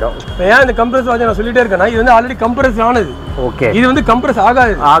ஆயிடும். ஏன் இந்த கம்ப்ரஸ் ஆச்சு நான் சொல்லிட்டே இருக்கேன்னா, இது வந்து ஆல்ரெடி கம்ப்ரஸ் ஆனது. ஓகே, இது வந்து கம்ப்ரஸ்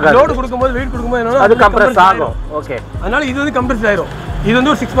ஆகாது. லோடு கொடுக்கும்போது வெயிட் கொடுக்கும்போது என்னன்னா அது கம்ப்ரஸ் ஆகும். ஓகே, அதனால இது வந்து கம்ப்ரஸ் ஆயிடும். இது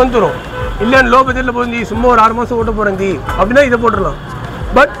வந்து ஒரு 6 மந்த் வரும். இல்ல லோ பட்ஜெட்ல போய் சும்மா ஒரு 6 மாசம் ஓட்ட போறேன் அப்படின்னா இதை போட்டுடலாம்.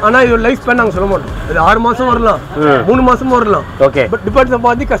 பட் ஆனா இது லைஃப் ஸ்பேன் நாங்க சொல்ல மாட்டோம். இது 6 மாசம் வரலாம், 3 மாசமும் வரலாம். Okay, but depends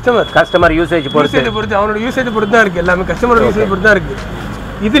upon the customer usage பொறுத்து அவனோட யூசேஜ் பொறுத்து தான் இருக்கு. எல்லாமே கஸ்டமர் யூசேஜ் பொறுத்து தான் இருக்கு.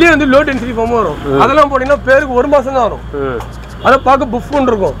 இதுலயே வந்து லோ டென்சிட்டி ஃபார்ம் வரும். அதெல்லாம் போட்டீங்கன்னா பேருக்கு 1 மாசம் தான் வரும். அதான் பார்க்க புஃப்னு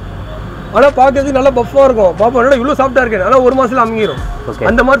இருக்கும். ஆனால் பார்க்கறதுக்கு நல்லா பஃபாக இருக்கும். பாப்பா இவ்வளோ சாஃப்டாக இருக்கு. ஆனால் 1 மாசத்துல அமுங்கிடும்.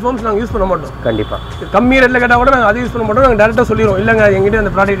 அந்த மாதிரி ஃபார்ம்ஸ் நாங்கள் யூஸ் பண்ண மாட்டோம். கண்டிப்பாக கம்மி ரேட்டில் கேட்டால் கூட நாங்கள் அதை யூஸ் பண்ண மாட்டோம். நாங்கள் டேரெக்டாக சொல்லிடுவோம், இல்லைங்க எங்கிட்ட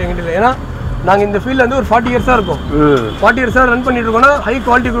அந்த ப்ராடக்ட் எங்கிட்ட இல்லை. ஏன்னா நாங்கள் இந்த ஃபீல்டில் வந்து ஒரு 40 இயர்ஸாக இருக்கும். 40 இயர்ஸாக ரன் பண்ணிட்டு இருக்கோம்னா ஹை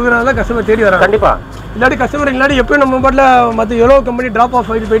குவாலிட்டி கொடுக்குறதுனால தான் கஸ்டமர் தேடி வராங்க. கண்டிப்பாக. இல்லாட்டி கஸ்டமர் இல்லாட்டி எப்பயும் நம்ம பாட்டில் மற்ற எவ்வளோ கம்பெனி ட்ராப்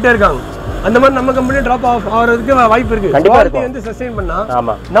ஆஃப் ஆகிட்டு போயிட்டே இருக்காங்க. அந்த மாதிரி நம்ம கம்பெனி ட்ராப் ஆஃப் ஆகிறதுக்கு வாய்ப்பு இருக்கு. குவாலிட்டி வந்து சஸ்டெயின் பண்ணா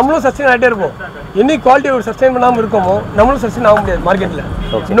நம்மளும் சஸ்டெயின் ஆகிட்டே இருப்போம். என்னைக்கு குவாலிட்டி ஒரு சஸ்டெயின் பண்ணாமல் இருக்கோமோ நம்மளும் சஸ்டெயின் ஆக முடியாது மார்க்கெட்டில்.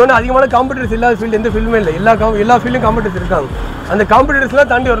 இன்னொன்று அதிகமான காம்படிட்டர்ஸ் இல்லாத ஃபீல்டு எந்த ஃபீல்டுமே இல்லை. எல்லா ஃபீல்டும் காம்படிட்டர்ஸ் இருக்காங்க. அந்த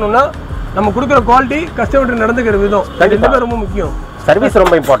காம்படிட்டர்ஸ்லாம் தாண்டி வரணும்னா நம்ம கொடுக்குற குவாலிட்டி கஸ்டமர் நடந்துக்கிற விதம் ரெண்டுமே ரொம்ப முக்கியம். சர்வீஸ்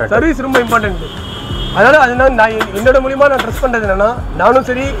ரொம்ப இம்பார்ட்டன்ட். சர்வீஸ் ரொம்ப இம்பார்ட்டன்ட். அதனால அதனால நான் என்னோட மூலியமா நான் ட்ரஸ்ட் பண்ணுறது என்னன்னா, நானும்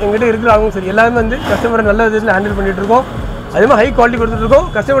சரி எங்கிட்ட இருக்கிறவங்களும் சரி எல்லாருமே வந்து கஸ்டமரை நல்ல விதத்தில் ஹேண்டில் பண்ணிட்டு இருக்கோம். அதே மாதிரி ஹை குவாலிட்டி கொடுத்துட்டு இருக்கோம்.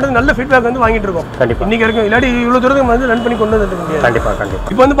 கஸ்டமர் நல்ல ஃபீட்பேக் வந்து வாங்கிட்டு இருக்கோம். இன்னைக்கு இருக்கும். இல்லாட்டி இவ்வளோ தூரத்துக்கு வந்து ரன் பண்ணி கொண்டு வந்துட்டு முடியாது. கண்டிப்பாக.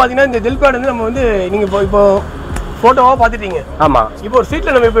 இப்போ வந்து பார்த்தீங்கன்னா இந்த ஜெல் பேட் வந்து நம்ம வந்து நீங்கள் இப்போ ஃபோட்டோவாக பார்த்துட்டீங்க. ஆமாம். இப்போ ஒரு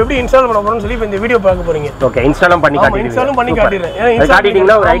சீட்டில் நம்ம இப்போ எப்படி இன்ஸ்டால் பண்ண போகிறோம்னு சொல்லி இப்போ இந்த வீடியோ பார்க்க போறீங்க. ஓகே, இன்ஸ்டாலும் பண்ணி காட்டிடுறேன். ஏன்னா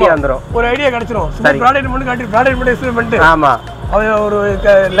காட்டிட்டீங்கன்னா ஒரு ஐடியா வந்துடும். ஒரு ஐடியா கிடைச்சிரும். ப்ராடக்ட் மட்டும் காட்டி ப்ராடக்ட் மட்டும் எக்ஸ்பிளைன் பண்ணிட்டு ஆமாம் அது ஒரு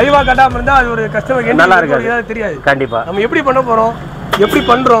லைவாக காட்டாமல் இருந்தால் அது ஒரு கஸ்டமர் நல்லா இருக்கு தெரியாது. கண்டிப்பாக. நம்ம எப்படி பண்ண போகிறோம், எப்படி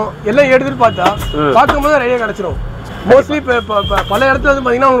பண்ணுறோம் எல்லாம் எடுத்துகிட்டு பார்த்தா பார்க்கும்போது ஐடியா கிடைச்சிரும். மோஸ்ட்லி இப்போ பல இடத்துல வந்து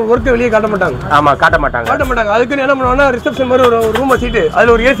பார்த்தீங்கன்னா அவங்க ஒர்க்கை வெளியே காட்ட மாட்டாங்க. ஆமாம், காட்ட மாட்டாங்க. அதுக்குன்னு என்ன பண்ணுவாங்கன்னா ரிசப்ஷன் மாதிரி ஒரு ரூம் வச்சுட்டு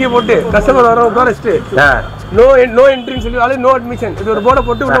அதில் ஒரு ஏசியை போட்டு கஸ்டமர் வர உட்கார வச்சுட்டு நோ என்ட்ரின்னு சொல்லி அது நோ அட்மிஷன் இது ஒரு போர்டை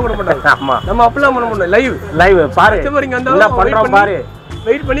போட்டு விட மாட்டாங்க. ஆமாம், நம்ம அப்படிலாம் பண்ண முடியும். லைவ் பாரு கஸ்டமர் இங்கே வந்தாலும் பாரு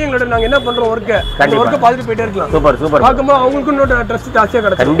வெயிட் பண்ணி எங்களோட நாங்க என்ன பண்றோம் ஒர்க்கை பார்த்துட்டு போயிட்டே இருக்கலாம். சூப்பர். பார்க்கும்போது அவங்களுக்கும் இன்னொரு ட்ரஸ்ட் ஜாஸ்தியாக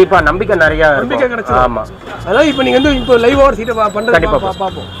கிடைக்கும். கண்டிப்பா நம்பிக்கை கிடைச்சிடும். ஆமா, அதான் இப்போ நீங்க வந்து இப்போ லைவ் ஓவர் சீட்டை பண்றது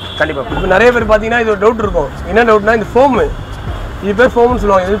பார்ப்போம். கண்டிப்பா. இப்போ நிறைய பேர் பார்த்தீங்கன்னா இது ஒரு டவுட் இருக்கும். என்ன டவுட்னா இந்த ஃபோம் இது பேர் ஃபோம்னு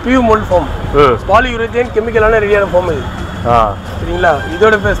சொல்லுவாங்க. இது பியூ மோல்ட் ஃபோம், பாலியூரேத்தேன் கெமிக்கலான ரெடியான ஃபோம் இது. சரிங்களா?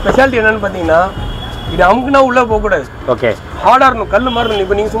 இதோட ஸ்பெஷாலிட்டி என்னன்னு பார்த்தீங்கன்னா இது அமுக்குனா உள்ள போக கூடாது. ஓகே, ஹார்டா இருக்கணும், கல்லு மாதிரி இருக்கணும்.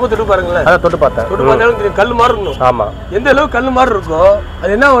 இப்போ நீங்க சும்மா தொட்டு பாருங்களேன். அத தொட்டு பார்த்தாலும் கல்லு மாதிரி இருக்கணும். ஆமா, எந்த அளவுக்கு கல்லு மாதிரி இருக்கோ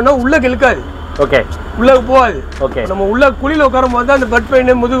அது என்ன ஆகும்னா உள்ள இழுக்காது. ஓகே, உள்ள போகாது. ஓகே, நம்ம உள்ள குழியில உட்காரும் போது அந்த பட்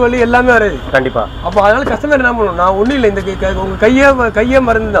பெயின் முதுகு வலி எல்லாமே வராது. கண்டிப்பா. அப்போ அதனால கஸ்டமர் என்ன பண்ணணும், நான் ஒன்றும் இல்லை இந்த உங்க கையே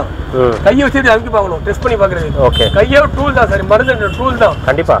மருந்து தான். கையை வச்சு அமுக்கி பார்க்கணும், டெஸ்ட் பண்ணி பார்க்கறது. ஓகே, கையே டூல் தான் சார், மருந்து டூல் தான்.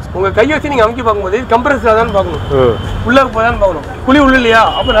 கண்டிப்பா. உங்க கையை வச்சு நீங்க அமுக்கி பார்க்கும்போது கம்ப்ரஸ் ஆதான்னு பார்க்கணும், உள்ள போதான்னு பார்க்கணும். குழி உள்ள இல்லையா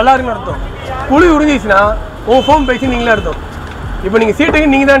அப்போ நல்லா இருக்குன்னு அர்த்தம். குழி உறிஞ்சிச்சுன்னா ஃபோம் பேசி நீங்களே அர்த்தம். இப்போ நீங்க சீட்டுக்கு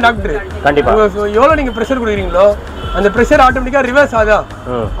நீங்க தான் டாக்டர். கண்டிப்பா. எவ்வளோ நீங்க ப்ரெஷர் கொடுக்குறீங்களோ அந்த ப்ரெஷர் ஆட்டோமேட்டிக்கா ரிவர்ஸ் ஆகுதா?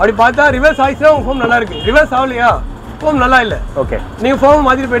 அப்படி பார்த்தா ரிவர்ஸ் ஆயிடுச்சுன்னா உங்க ஃபோம் நல்லா இருக்கு. ரிவர்ஸ் ஆகலையா ஃபோம் நல்லா இல்லை. ஓகே, நீங்க ஃபோம்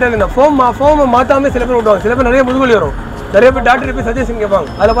மாத்திட்டு போயிட்டே இருங்க. ஃபோம் மாத்தாம சில பேர் விடுவாங்க. சில பேர் நிறைய முதுகுவலி வரும். நிறைய பேர் டாக்டர் போய் சஜஷன் கேட்பாங்க.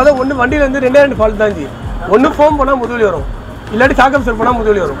 அதில் பார்த்தா ஒன்று வண்டியில இருந்து 2 ஃபால்ட் தான். ஒன்று ஃபோம் போனால் முதுகுவலி வரும், இல்லாட்டி சாக்கம் சார் போனால்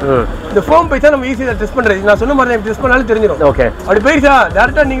முதுகுவலி வரும். இந்த ஃபோம் போயிச்சா நம்ம ஈஸியாக டெஸ்ட் பண்ணுறது. நான் சொன்ன மாதிரி டெஸ்ட் பண்ணாலும் தெரிஞ்சிடும். ஓகே, அப்படி போயிடுச்சா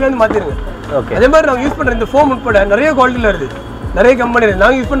டேரக்டாக நீங்கள் வந்து மாற்றிடுங்க. ஓகே, அதே மாதிரி நாங்கள் யூஸ் பண்ணுற இந்த ஃபோம் உட்பட நிறைய குவாலிட்டியில் இருக்குது. நிறைய கம்பெனி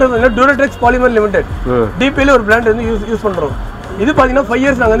நாங்கள் யூஸ் பண்ணுறது டூரட்ரெக்ஸ் பாலிமர் லிமிடெட் டிபியில் ஒரு பிராண்ட் வந்து யூஸ் பண்ணுறோம். இது பார்த்தீங்கன்னா 5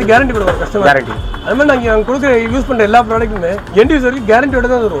 இயர்ஸ் நாங்கள் வந்து கேரண்டி கொடுக்குறோம் கஸ்டமர். கேரண்டி அது மாதிரி நாங்கள் கொடுக்குற யூஸ் பண்ணுற எல்லா ப்ராடக்ட்டுமே எண்ட் யூசருக்கு கேரண்டியோட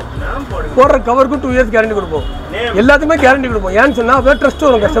தான் தருவோம். போடுற கவருக்கும் 2 இயர்ஸ் கேரண்டி கொடுப்போம். எல்லாத்துக்குமே கேரண்டி கொடுப்போம். ஏன்னு சொன்னால் அப்போ ட்ரஸ்ட்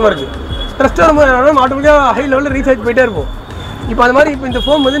வரும் கஸ்டமருக்கு. ட்ரஸ்ட் வரும்போது ஆட்டோமேட்டிக்காக ஹை லெவலில் ரீசார்ஜ் போயிட்டே இருப்போம். இப்போ அது மாதிரி இப்போ இந்த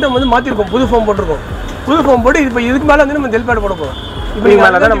ஃபோம் வந்து நம்ம வந்து மாற்றிருக்கோம், புது ஃபோம் போட்டிருக்கோம். புது ஃபோம் போட்டு இப்போ இதுக்கு மேலே வந்து நம்ம ஜெல் பேட் போட போகிறோம். இப்போ நீங்கள்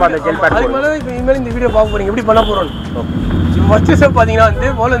அதுக்கு மேலே இப்போ இனிமேல் இந்த வீடியோ பார்க்க போகிறீங்க எப்படி பண்ண போகிறோன்னு. ஃபஸ்ட்டு ஸ்டெப் பார்த்தீங்கன்னா வந்து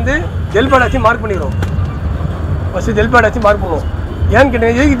முதல்ல வந்து ஜெல் பேட் வச்சு மார்க் பண்ணிடுவோம். ஃபஸ்ட்டு ஜெல் பேட் வச்சு மார்க் பண்ணுவோம். ஏன்னு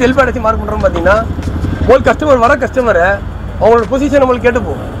கேட்டீங்க, எதுக்கு ஜெல் பேட் வச்சு மார்க் பண்ணுறோம் பார்த்தீங்கன்னா ஒரு கஸ்டமர் வர கஸ்டமரை அவங்களோட பொசிஷன் நம்மளுக்கு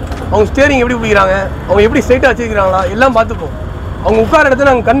கேட்டுப்போம். அவங்க ஸ்டேரிங் எப்படி பிடிக்கிறாங்க, அவங்க எப்படி ஸ்ட்ரைட்டாக வச்சுக்கிறாங்களா எல்லாம் பார்த்துப்போம். அவங்க உட்கார இடத்துல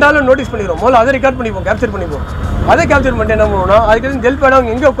நாங்கள் கண்டாலும் நோட்டீஸ் பண்ணிடுவோம். முதல்ல அதை ரெக்கார்ட் பண்ணிப்போம், கேப்சர் பண்ணிப்போம். அதை கேப்சர் பண்ணிட்டு என்ன பண்ணுவோம்னா அதுக்கு ஜெல் பேட்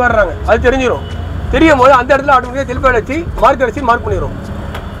அவங்க எங்கே உட்காடுறாங்க அது தெரிஞ்சிடும். தெரியும் போது அந்த இடத்துல ஆட்டோமேட்டிக்காக ஜெல் பேட் வச்சு மார்க் பண்ணிடுவோம்.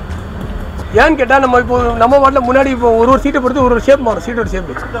 ஏன்னு கேட்டால் நம்ம இப்போ நம்ம பாட்டில் முன்னாடி இப்போ ஒரு சீட்டை பொறுத்து ஒரு ஷேப் மாறும், சீட்டோட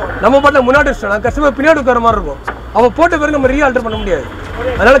ஷேப். நம்ம பாட்டில் முன்னாடி வச்சிட்டோம்னா கஸ்டமர் பின்னாடி உட்கார மாதிரி இருக்கும். அவள் போட்ட பிறகு நம்ம ஆல்டர் பண்ண முடியாது.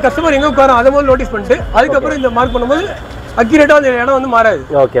 அதனால கஸ்டமர் எங்கே உட்காரோம் அதை முதல்ல நோட்டீஸ் பண்ணிட்டு அதுக்கப்புறம் இந்த மார்க் பண்ணும்போது அக்யூரேட்டாக அந்த இடம் வந்து மாறாது.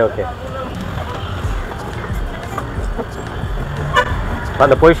 Okay okay.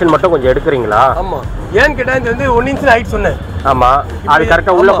 அந்த பொசிஷன் மட்டும் கொஞ்சம் எடுக்கிறீங்களா? ஆமாம். ஏன்னு கேட்டால் இது வந்து 1 இன்ச் ஹைட் சொன்னேன். ஆமாம், அது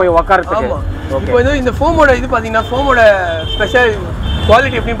கரெக்டாக உள்ளே போய் உட்காரத்துக்கு. ஆமாம். இப்போ வந்து இந்த ஃபோமோட இது பார்த்தீங்கன்னா ஃபோமோட ஸ்பெஷல்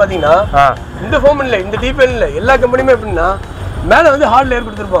குவாலிட்டி எப்படின்னு பார்த்தீங்கன்னா இந்த ஃபோம் இல்லை, இந்த டிபிஎல் இல்லை, எல்லா கம்பெனியுமே எப்படின்னா மேலே வந்து ஹார்ட் லேயர்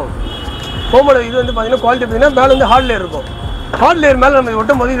கொடுத்துருப்பாங்க. ஃபோமோட இது வந்து பார்த்தீங்கன்னா குவாலிட்டி பார்த்தீங்கன்னா மேலே வந்து ஹார்ட் லேயர் இருக்கும். ஹார்ட் லேயர் மேலே நம்ம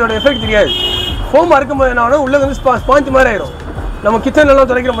ஒட்டும் போது இதோட எஃபெக்ட் தெரியாது. ஃபோம் அறுக்கும்போது என்ன ஆகும், உள்ளே வந்து ஸ்பாஞ்ச் மாதிரி ஆயிடும். நம்ம கிச்சன் எல்லாம்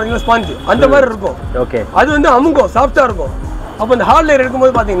துடைக்கிற பார்த்தீங்கன்னா ஸ்பாஞ்சு அந்த மாதிரி இருக்கும். ஓகே. அது வந்து அமுக்கும், சாஃப்டாக இருக்கும். அப்போ இந்த ஹார்ட் லேயர்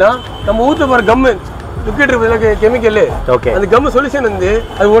எடுக்கும்போது பார்த்தீங்கன்னா நம்ம ஊற்ற போகிற கம்மு லிக்விட் இருக்கு கெமிக்கல், அந்த கம் சொல்யூஷன் வந்து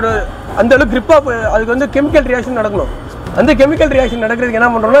அதோட அந்த அளவுக்கு கிரிப்பாக அதுக்கு வந்து கெமிக்கல் ரியாக்ஷன் நடக்கணும். அந்த கெமிக்கல் ரியாக்ஷன் நடக்கிறதுக்கு என்ன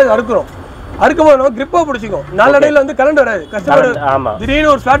பண்ணுறோம்னா அது அறுக்கிறோம். அறுக்கும்போது நம்ம கிரிப்பாக பிடிச்சிக்கும். நாளடையில் வந்து கரண்ட் வராது. கஸ்டமர்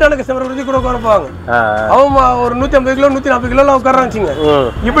திடீர்னு ஒரு ஃபேட்டான கஸ்டமர் குறித்து கூட உட்காரப்பாங்க. அவங்க ஒரு 150 கிலோ 140 கிலோலாம் உட்காரான்னு வச்சுங்க.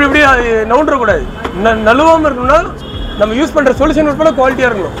 இப்படி இப்படி அது நவுண்டக்கூடாது. நழுவாமல் இருக்கணும்னா நம்ம யூஸ் பண்ணுற சொல்யூஷன் உட்பட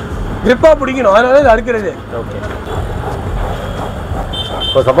குவாலிட்டியாக இருக்கணும், கிரிப்பாக பிடிக்கணும். அதனால அது அறுக்கிறது. ஓகே.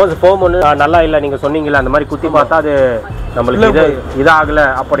 இப்போ சப்போஸ் ஃபோம் ஒன்று நல்லா இல்லை, நீங்கள் சொன்னீங்களே அந்த மாதிரி குத்தி பார்த்தா அது நம்மளுக்கு இதாகலை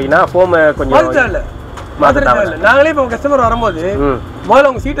அப்படின்னா ஃபோம் கொஞ்சம் இல்லை நாங்களே இப்போ கஸ்டமர் வரும்போது முதல்ல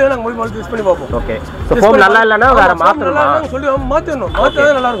அவங்க சீட்டை நாங்கள் போய் யூஸ் பண்ணி பார்ப்போம். ஓகே. ஃபோம் நல்லா இல்லைன்னா வேற மாற்றணும் சொல்லி மாற்றணும்.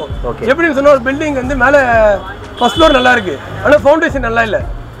 மாற்றினா நல்லா இருக்கும். எப்படின்னு சொன்னால் ஒரு பில்டிங் வந்து மேலே ஃபர்ஸ்ட் ஃப்ளோர் நல்லா இருக்கு, ஆனால் ஃபவுண்டேஷன் நல்லா இல்லை.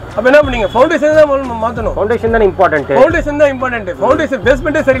 அப்போ என்ன பண்ணீங்க, ஃபவுண்டேஷன் தான் மாற்றணும். ஃபவுண்டேஷன் தான் இம்பார்ட்டன்ட். ஃபவுண்டேஷன் தான் இம்பார்ட்டன்ட். ஃபவுண்டேஷன்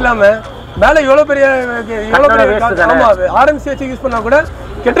பேஸ்மெண்ட்டே சரியில்லாமல் மேலே எவ்வளோ பெரிய ஆர்எம்சி வச்சு யூஸ் பண்ணால் கூட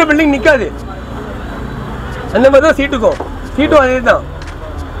கெட்ட பில்டிங் நிற்காது. அந்த மாதிரி தான் சீட்டும் அதே தான்.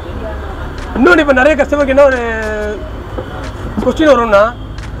 இன்னொன்று இப்போ நிறைய கஸ்டமருக்கு என்ன ஒரு கொஸ்டின் வரும்னா,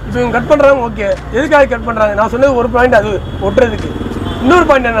 இப்போ இவங்க கட் பண்ணுறாங்க, ஓகே எதுக்காக கட் பண்ணுறாங்க? நான் சொன்னது ஒரு பாயிண்ட், அது ஒட்டுறதுக்கு. இன்னொரு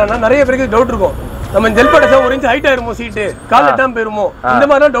பாயிண்ட் என்னன்னா நிறைய பேருக்கு டவுட் இருக்கும், நம்ம ஜெல் பட்டா 1 இன்ச் ஹைட் ஆயிருமோ, சீட்டு கால் எட்டாமல் போயிருமோ, இந்த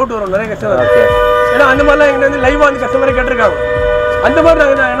மாதிரிலாம் டவுட் வரும் நிறைய கஸ்டமர். ஏன்னா அந்த மாதிரிலாம் எங்கிட்ட வந்து லைவாக வந்து கஸ்டமரை கேட்டிருக்காங்க. அந்த மாதிரி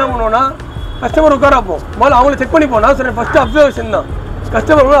நாங்கள் என்ன பண்ணுவோம்னா கஸ்டமர் உட்காரப்போம், முதல்ல அவங்கள செக் பண்ணிப்போம். நான் சொல்கிறேன் ஃபஸ்ட்டு அப்சர்வேஷன் தான்.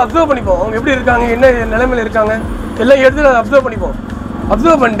 கஸ்டமர் அப்சர்வ் பண்ணிப்போம், அவங்க எப்படி இருக்காங்க, என்ன நிலைமையில் இருக்காங்க, எல்லாம் எடுத்து அப்சர்வ் பண்ணிப்போம்.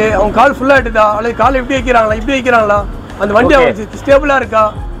 அப்சர்வ் பண்ணிட்டு அவங்க கால் ஃபுல்லாக எடுத்தா அல்லது கால் இப்படி வைக்கிறாங்களா, அந்த வண்டி அவங்க ஸ்டேபிளாக இருக்கா,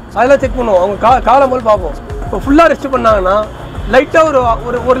 அதெல்லாம் செக் பண்ணுவோம். அவங்க காலை மேலே பார்ப்போம். இப்போ ஃபுல்லாக ரெஸ்ட் பண்ணாங்கன்னா லைட்டாக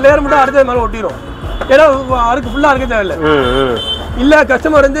ஒரு லேயர் மட்டும் அடுத்த மேலே ஒட்டிடும். ஏன்னா அதுக்கு ஃபுல்லாக இருக்க தேவையில்லை. இல்லை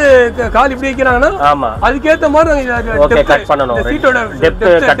கஸ்டமர் வந்து கால் இப்படி வைக்கிறாங்கன்னா அதுக்கேற்ற மாதிரி சீட்டோட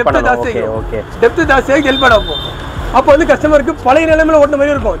டெப்த் ஜாஸ்தியாக ஜெல்பேட் வைப்போம். அப்போ வந்து கஸ்டமருக்கு பழைய நிலைமையில ஓட்டுற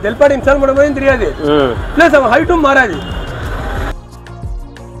மாதிரி இருக்கும், ஜெல்பேட் இன்ஸ்டால் பண்ண மாதிரியும் தெரியாது, ப்ளஸ் அவங்க ஹைட்டும் மாறாது.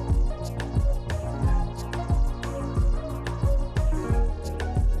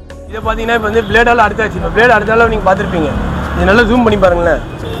 இதை பார்த்தீங்கன்னா இப்போ வந்து பிளேடால் அடித்தாச்சு. இப்போ பிளேட் அடித்தாலும் நீங்கள் பார்த்துருப்பீங்க. இது நல்லா ஜூம் பண்ணி பாருங்களேன்.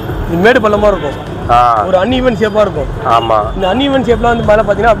 இது மேடு பள்ளமாக இருக்கும், ஒரு அன்ஈவன் ஷேப்பாக இருக்கும். ஆமாம், இந்த அன்ஈவன் ஷேப்லாம் வந்து மேலே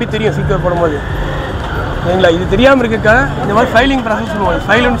பார்த்தீங்கன்னா அப்படி தெரியும் சீக்கிரம் போடும்போது. சரிங்களா? இது தெரியாமல் இருக்க இந்த மாதிரி ஃபைலிங் ப்ராசஸ் சொல்லுவோம்,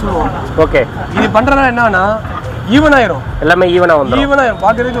 ஃபைலுன்னு சொல்லுவோம். ஓகே. இது பண்ணுறதுனால என்னன்னா ஈவன் ஆயிரும், எல்லாமே ஈவன் ஆயிரும்,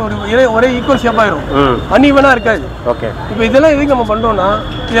 பார்க்கறதுக்கு ஒரே ஈக்குவல் ஷேப் ஆயிரும், அன்ஈவனாக இருக்காது. ஓகே. இப்போ இதெல்லாம் எதுக்கு நம்ம பண்ணுறோம்னா,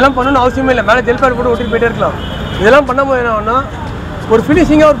 இதெல்லாம் பண்ணணும்னு அவசியமே இல்லை. மேலே ஜெல் பேட் போட்டு ஒட்டிட்டு போயிட்டே இருக்கலாம். இதெல்லாம் பண்ணும்போது என்ன ஆகும்னா ஒரு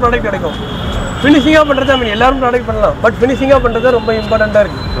ஃபினிஷிங்காக ஒரு ப்ராடக்ட் கிடைக்கும். ஃபினிஷிங்காக பண்ணுறது மீன் எல்லாரும் ப்ராடக்ட் பண்ணலாம், பட் ஃபினிஷிங்காக பண்ணுறது ரொம்ப இம்பார்ட்டண்ட்டாக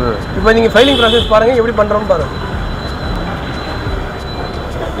இருக்குது. இப்போ நீங்கள் ஃபைலிங் ப்ராசஸ் பாருங்கள், எப்படி பண்ணுறோம்னு பாருங்கள்.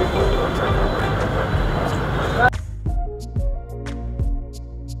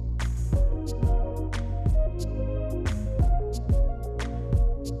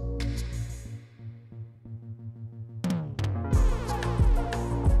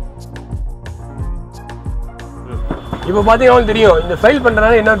 இப்போ பார்த்தீங்கன்னா தெரியும் இந்த ஃபைல்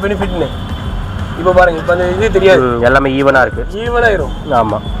பண்ணுறதுனால என்ன பெனிஃபிட்னு. இப்போ பாருங்க, இப்போ அந்த இது தெரியாது, எல்லாமே ஈவனாக இருக்குது, ஈவனாயிரும்.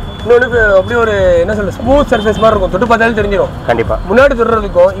 ஆமாம். இன்னொன்று அப்படி ஒரு என்ன சொல்ல ஸ்மூத் சர்ஃபேஸ் மாதிரி இருக்கும், தொட்டு பார்த்தாலும் தெரிஞ்சிடும். கண்டிப்பாக முன்னாடி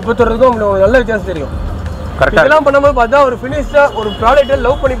தொடுறதுக்கும் இப்போ தொடுறதுக்கும் உங்களுக்கு நல்ல வித்தியாசம் தெரியும். கரெக்டாக இதெல்லாம் பண்ணும்போது பார்த்தா ஒரு ஃபினிஷ்டாக ஒரு ப்ராடக்ட்டை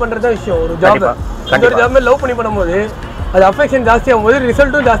லவ் பண்ணி பண்ணுறது தான் விஷயம். ஒரு ஜாப் ஒரு ஜாப்மே லவ் பண்ணி பண்ணும்போது அது அஃபெக்ஷன் ஜாஸ்தியாகும் போது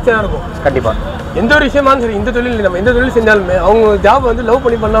ரிசல்ட்டும் ஜாஸ்தியாக இருக்கும். கண்டிப்பாக எந்த ஒரு விஷயமானு சரி, இந்த தொழில் நம்ம எந்த தொழில் செஞ்சாலுமே அவங்க ஜாப் வந்து லவ்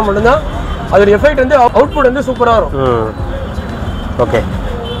பண்ணி பண்ணால் மட்டும்தான் அதோட எஃபெக்ட் வந்து அவுட்புட் வந்து சூப்பராக வரும். ஓகே.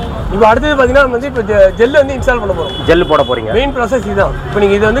 இப்போ அடுத்தது பார்த்தீங்கன்னா நம்ம வந்து இப்போ ஜெல் வந்து இன்ஸ்டால் பண்ண போகிறோம். ஜெல் போட போகிறீங்க. மெயின் ப்ராசஸ் இதுதான். இப்போ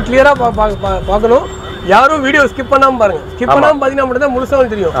நீங்கள் இதை வந்து கிளியராக பார்க்கணும். யாரும் வீடியோ ஸ்கிப் பண்ணாமல் பாருங்கள். ஸ்கிப் பண்ணாமல் பார்த்தீங்கன்னா மட்டும் தான் முழுசாக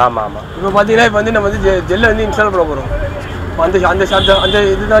தெரியும். ஆமாம். இப்போ பார்த்தீங்கன்னா இப்போ வந்து நம்ம வந்து ஜெல்லை வந்து இன்ஸ்டால் பண்ண போகிறோம். அந்த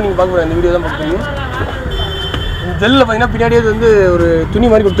இதுதான் நீங்கள் பார்க்க போகிறோம், அந்த வீடியோ தான் பார்க்குறீங்க. ஜெல்லில் பார்த்தீங்கன்னா பின்னாடியே வந்து ஒரு துணி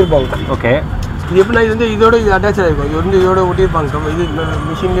மாதிரி கொடுத்துருப்பாங்க. ஓகே. இது எப்படின்னா இது வந்து இதோட இது அட்டாச் ஆகிருக்கும், இது வந்து இதோட ஒட்டியிருப்பாங்க. நம்ம இது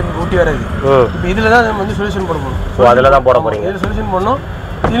மிஷின்லேயே ஒட்டி வராது. இப்போ இதில் தான் நம்ம வந்து சொல்யூஷன் போட போகிறோம். ஸோ அதில் தான் போட போகிறீங்க. இதில் சொல்யூஷன் பண்ணோம்.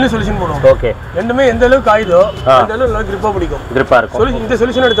 ஸ்டீல் சொல்யூஷன் போடுவோம். ஓகே. ரெண்டுமே எந்த அளவுக்கு காயுதோ அந்த அளவுக்கு நல்லா கிரிப்பா பிடிக்கும். கிரிப்பா இருக்கும். இந்த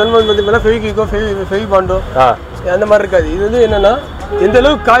சொல்யூஷனோட தன்மை பார்த்தீங்கன்னா ஃபெவிக்விக்கோ ஃபெவிபாண்டோ அந்த மாதிரி இருக்காது. இது வந்து என்னன்னா எந்த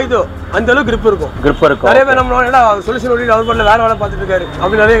அளவுக்கு காயுதோ அந்த அளவுக்கு கிரிப் இருக்கும். கிரிப் இருக்கும். நிறைய பேர் நம்ம சொல்யூஷன் ஓடி அவர் பண்ணல வேற வேலை பார்த்துட்டு இருக்காரு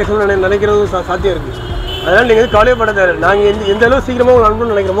அப்படி நிறைய நினைக்கிறது சாத்தியம் இருக்கு. அதனால நீங்க கவலைப்பட தேவை. நாங்கள் எந்த அளவு சீக்கிரமாக உங்களை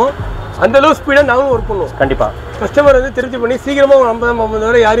அனுப்பணும்னு நினைக்கிறோமோ அந்த அளவு ஸ்பீடாக நாங்களும் ஒர்க் பண்ணுவோம். கண்டிப்பாக கஸ்டமர் வந்து திருப்தி பண்ணி சீக்கிரமாக 50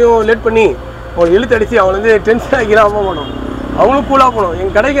 வரை யாரையும் லேட் பண்ணி அவங்களை இழுத்து அடிச்சு அவங்க வந்து டென்ஷன் ஆகிலாம் ஆக மாட்டோம். அவங்களும் கூலாக போகணும்.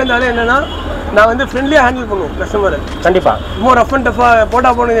 எங்கள் கடைக்கு இருந்தாலே என்னன்னா நான் வந்து ஃப்ரெண்ட்லியாக ஹேண்டில் பண்ணுவோம் கஸ்டமரை. கண்டிப்பாக ரொம்ப ரஃப் அண்ட் டஃபாக போட்டா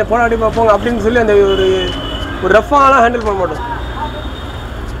போனீங்க போடா அடி பார்ப்போங்க அப்படின்னு சொல்லி அந்த ஒரு ரஃபாலாம் ஹேண்டில் பண்ண மாட்டோம்.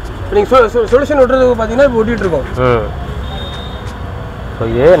 நீங்கள் சொல்யூஷன் விட்டுறதுக்கு பார்த்தீங்கன்னா இப்போ ஒட்டிகிட்டு இருக்கோம்.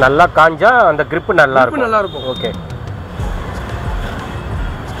 இது நல்லா காஞ்சா அந்த கிரிப் நல்லா இருக்கும். Okay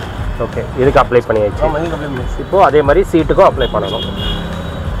okay. இதுக்கு அப்ளை பண்ணியாச்சு. ஆமாம், இதுக்கு அப்ளை பண்ணியாச்சு. இப்போ அதே மாதிரி சீட்டுக்கும் அப்ளை பண்ணணும்.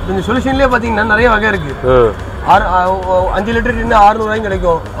 இந்த சொல்யூஷன்லேயே பார்த்தீங்கன்னா நிறைய வகை இருக்கு. 5 லிட்டர் 600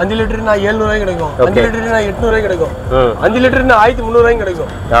 கிடைக்கும், 5 லிட்டர் 700 கிடைக்கும், 5 லிட்டர் 800 கிடைக்கும், 5 லிட்டர் 1300 கிடைக்கும்.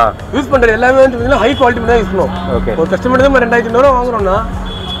 யூஸ் பண்ற எல்லாமே வந்து பார்த்தீங்கன்னா ஹை குவாலிட்டி தான் யூஸ் பண்ணுவோம். ஒரு கஸ்டமர் தான் 2500 வாங்குறோம்னா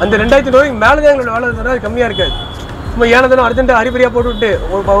அந்த 2500 மேலே தான் எங்களோட வேலை தர அது கம்மியாக இருக்காது. சும்மா ஏனதாலும் அர்ஜென்ட்டாக ஹரிபரியாக போட்டுவிட்டு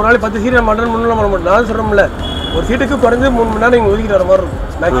ஒரு நாள் 10 சீட் நம்ம 3 பண்ண மாட்டோம். நான் சொல்கிறோம்ல ஒரு சீட்டுக்கு குறைஞ்சு 3 மணி நேரம் நீங்கள் ஒதுக்கிட்டு வர மாதிரி இருக்கும்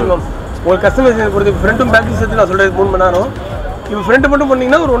மேக்ஸிமம். உங்களுக்கு கஸ்டமர் பொறுத்து ஃப்ரெண்டும் பேக்கும் சேர்த்து நான் சொல்கிறது 3 மணி நேரம். இப்போ ஃப்ரெண்டு மட்டும்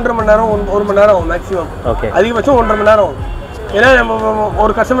பண்ணிங்கன்னா ஒரு 1.5 மணி நேரம் 1 மணி நேரம் ஆகும் மேக்ஸிமம். அதிகபட்சம் 1.5 மணி நேரம் ஆகும். ஏன்னா நம்ம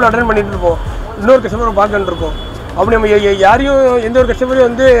ஒரு கஸ்டமர் அட்டெண்ட் பண்ணிட்டு இருப்போம், இன்னொரு கஸ்டமர் பார்த்துட்டு இருக்கோம். அப்படி நம்ம யாரையும் எந்த ஒரு கஸ்டமரையும்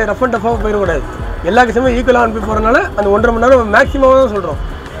வந்து ரஃப் அண்ட் டஃபாக போயிடக்கூடாது. எல்லா கஸ்டமரும் ஈக்குவலாக அனுப்பி போகிறதுனால அந்த 1.5 மணி நேரம் மேக்ஸிமம் தான் சொல்கிறோம்.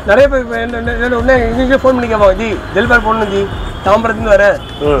 நிறைய பேர் உடனே இங்கே ஃபோன் பண்ணி கேட்பாங்க, ஜி ஜெல்பார் போடணும், ஜி தாம்பரத்துலேருந்து வரேன்,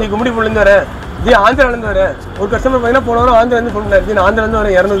 ஜி கும்மிடிப்பூர்லேருந்து வரேன், ஜி ஆந்திராலேருந்து வரேன். ஒரு கஸ்டமர் பார்த்தீங்கன்னா போன வாரம் ஆந்திராலேருந்து ஃபோன் பண்ணார், ஜி நான் ஆந்திராலேருந்து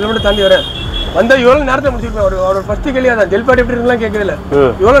வரேன், 200 கிலோமீட்டர் தாண்டி வரேன். வந்தால் எவ்வளோ நேரத்தை முடிச்சிருப்பேன். அவரோட ஃபஸ்ட்டு கேள்வியாக தான் ஜெல்பாட் எப்படி இருக்கலாம் கேட்கல,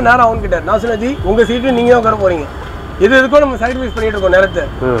 எவ்வளோ நேரம் ஆகுன்னு கேட்டார். நான் சொன்னேன், ஜி உங்கள் சீட்டு நீங்கள் தான் உட்கார போகிறீங்க, எதுக்கும் நம்ம சாக்ரிஃபைஸ் பண்ணிட்டு இருக்கோம் நேரத்தை.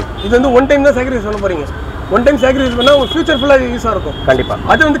 இது வந்து ஒன் டைம் தான் சாக்ரிஃபைஸ் பண்ண போகிறீங்க. ஒன் டைம் சாக்ரிஃபைஸ் பண்ணால் உங்கள் ஃபியூச்சர் ஃபுல்லாக யூஸாக இருக்கும். கண்டிப்பாக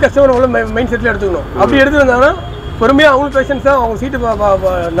அது வந்து கஸ்டமர் அவ்வளோ மைண்ட் செட்டில் எடுத்துக்கணும். அப்படி எடுத்துருந்தாங்கன்னா பொறுமையாக அவங்களும் பேஷன்ஸாக அவங்க சீட்டு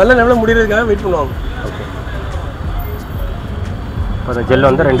நல்ல லெவலில் முடிகிறதுக்காக வெயிட் பண்ணுவாங்க. ஓகே. இப்போ ஜெல்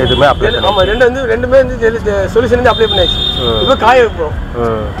வந்து ரெண்டு இதுவுமே அப்ளை. ஆமாம், ரெண்டுமே வந்து ஜெல் சொல்யூஷன் வந்து அப்ளை பண்ணியாச்சு. இப்போ காய வைப்போம்.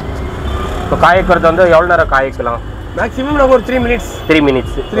 இப்போ காய வைக்கிறது வந்து எவ்வளோ நேரம் காய வைக்கலாம்? மேக்ஸிமம் நாங்கள் ஒரு 3 மினிட்ஸ்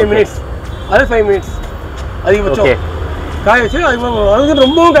அது 5 மினிட்ஸ் அதிகபட்சம் காய வச்சு. அது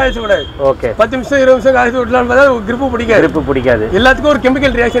ரொம்பவும் காய வச்சக்கூடாது. ஓகே. 10 நிமிஷம் 20 நிமிஷம் காய வச்சு விடலான்னு பார்த்தா கிரிப்பு பிடிக்காது. எல்லாத்துக்கும் ஒரு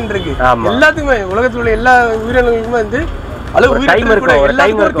கெமிக்கல் ரியாக்ஷன் இருக்கு. எல்லாத்துக்குமே உலகத்தில் உள்ள எல்லா உயிரினங்களுக்குமே வந்து டைம்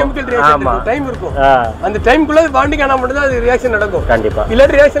இருக்கும். அந்த டைம்குள்ள பாண்டிங் ஆனா மட்டும் தான் அது ரியாக்ஷன் நடக்கும். கண்டிப்பா இல்ல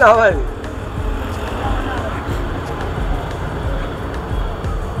ரியாக்ஷன் ஆகாது.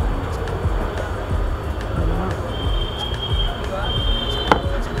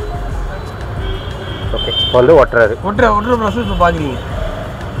 ஓகே. வந்து ஒட்டற process பாக்குறீங்க.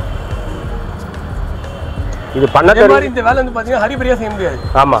 இது பண்ணதே மாதிரி இந்த வேலை வந்து பாத்தீங்கன்னா ஹரிபரியா செய்ய முடியாது.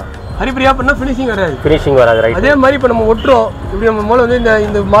 ஆமா, ஹரிபரியா பண்ணா ஃபினிஷிங் வராது. ரைட். அதே மாதிரி இப்ப நம்ம ஒட்டுறோம், இப்படி நம்ம மூல வந்து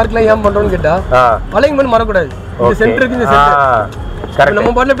இந்த மார்க்லாம் ஏன் பண்றோம்னு கேட்டா அலைன்மென்ட் மறக்கூடாது. இந்த சென்டருக்கு இந்த சென்டர் கரெக்ட்.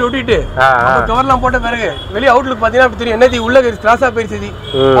 நம்ம பாட்ல இப்படி ஒட்டிட்டு அப்ப கவர்லாம் போட்ட பிறகு வெளிய அவுட்லுக் பாத்தீங்கன்னா அப்படி தெரியும் என்னது உள்ள கிராஸா போயிருச்சு.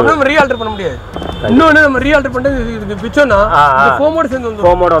 அப்ப நம்ம ரீஆல்டர் பண்ண முடியாது. இன்னொன்னு நம்ம ரீஆல்டர் பண்ணிட்டு இதுக்கு பிச்சோனா இந்த ஃபோமோட சேர்ந்து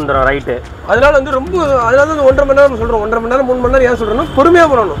வந்துரும். ரைட். அதனால வந்து ரொம்ப அதனால வந்து 1.5 மணி நேரம் சொல்றோம். 1.5 மணி நேரம் 3 மணி நேரம் ஏன் சொல்றோம்னா பொறுமையா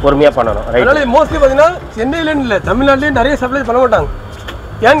பண்ணணும். அதனால மோஸ்ட்லி பாத்தீங்கன்னா சென்னையில இல்ல தமிழ்நாட்டுலயும் நிறைய சப்ளை பண்ண மாட்டாங்க.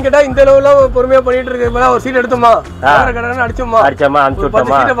 ஏன்னு கேட்டா இந்த லெவல்ல பொறுமையா பண்ணிட்டு இருக்க ஒரு சீட் எடுத்தோமா கடகடன்னு அடிச்சோமா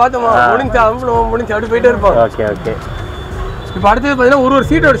 10 சீட்டை பார்த்தோமா முடிஞ்சு அப்படி போயிட்டே இருப்போம். Okay okay. இப்போ அடுத்தது பாத்தீங்கன்னா ஒரு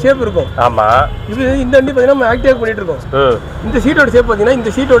சீட்டோட ஷேப் இருக்கும். ஆமா. இது இந்த வண்டி பாத்தீங்கன்னா நம்ம ஆக்டிவேட் பண்ணிட்டு இருக்கோம். இந்த சீட்டோட ஷேப் பாத்தீங்கன்னா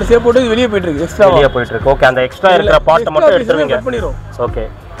இந்த சீட்டோட ஷேப் போட்டு வெளிய போயிட்டு இருக்கு. எக்ஸ்ட்ரா வெளிய போயிட்டு இருக்கு. ஓகே. அந்த எக்ஸ்ட்ரா இருக்கிற பார்ட் மட்டும் எடுத்துறீங்க. கட் பண்ணிரோம். ஓகே.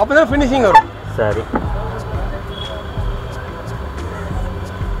 அப்பதான் ஃபினிஷிங் வரும். சரி.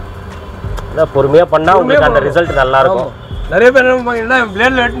 அத பொறுமையா பண்ணா உங்களுக்கு அந்த ரிசல்ட் நல்லா இருக்கும். நிறைய பேர் என்ன பண்ணுவாங்கன்னா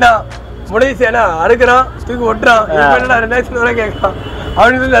பிளேட்ல வெட்டினா முடிஞ்சு ஏன்னா அறுக்குறான் தூக்கி ஒட்டுறான் என்னடா 2000 வரை கேட்கறான்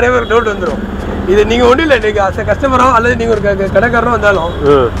அப்படின்னு சொல்லி நிறைய பேர் டவுட் வந்துடும். இது நீங்க ஒன்றும் இல்லை, நீங்க கஸ்டமரோ அல்லது நீங்க ஒரு கடைக்காரனோ வந்தாலும்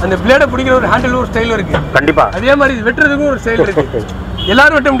அந்த பிளேடை பிடிக்கிற ஒரு ஹேண்டில் ஒரு ஸ்டைல் இருக்கு. கண்டிப்பா. அதே மாதிரி இது வெட்டுறதுக்கும் ஒரு ஸ்டைல் இருக்கு.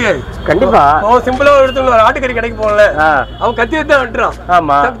 எல்லாரும் வெட்ட முடியாது. கண்டிப்பா. அவன் சிம்பிளா எடுத்து ஒரு ஆட்டுக்கறி கடைக்கு போகல, அவன் கத்தி எடுத்து தான் வெட்டுறான்.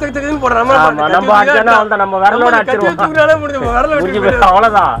 தக்கு தக்கு தக்குன்னு போடுறான். நம்ம விரலோட அடிச்சிருவோம்.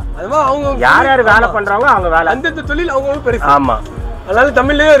 அவ்வளவுதான். அதுவா அவங்க யார் யார் வேலை பண்றாங்க அவங்க வேலை அந்த தொழில் அவங்களுக்கு பெருசு. ஆமா. அதனால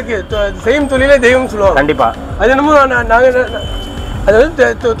தமிழ்லயே இருக்கு செய்யும் தொழிலே தெய்வம் சொல்லுவாங்க. கண்டிப்பா. அது என்னமோ நாங்க அதாவது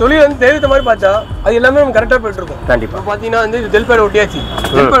தொழில் வந்து தெய்வத்தை மாதிரி பார்த்தா அது எல்லாமே நம்ம கரெக்டாக போயிட்டு இருக்கோம். கண்டிப்பாக பார்த்தீங்கன்னா வந்து ஜெல்பேட் ஒட்டியாச்சு.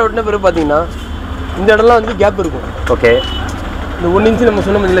 ஜெல்பேட் ஒட்டின பிறகு பார்த்தீங்கன்னா இந்த இடம்லாம் வந்து கேப் இருக்கும். ஓகே. இந்த 1 இன்ச்சு நம்ம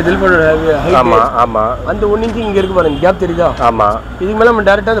சொன்ன முடியல ஜெல்பேடோட ஹைட். ஆமாம் ஆமாம். அந்த 1 இன்ச்சு இங்கே இருக்கு பாருங்க, கேப் தெரியுதா? ஆமாம். இதுக்கு மேலே நம்ம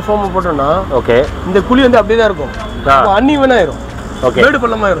டேரெக்டாக அந்த ஃபோமை போட்டோம்னா ஓகே இந்த குழி வந்து அப்படியே தான் இருக்கும். அன்இவன் ஆயிரும். மேடு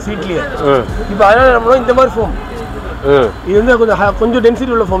பள்ளமாயிரும் சீட்லயே. இப்போ அதனால நம்ம இந்த மாதிரி ஃபோம் இது வந்து கொஞ்சம்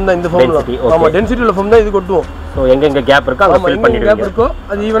டென்சிட்டி உள்ள ஃபோம் தான் இந்த ஃபோம்ல. ஆமா டென்சிட்டி உள்ள ஃபோம் தான் இது கொட்டுவோம். சோ எங்க கேப் இருக்கோ அங்க ஃபில் பண்ணிடுவீங்க. கேப் இருக்கோ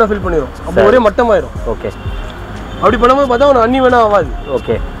அது ஈவனா ஃபில் பண்ணிரும். அப்போ ஒரே மட்டமாயிரும். ஓகே. அப்படி பண்ணும்போது பார்த்தா ஒரு அன்இவனா ஆகாது.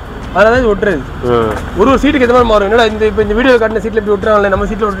 ஓகே. அதனால இது ஒட்டுறது. ஒரு சீட்டுக்கு எந்த மாதிரி மாறும். என்னடா இந்த வீடியோ காட்டின சீட்ல இப்படி ஒட்டுறாங்கல்ல, நம்ம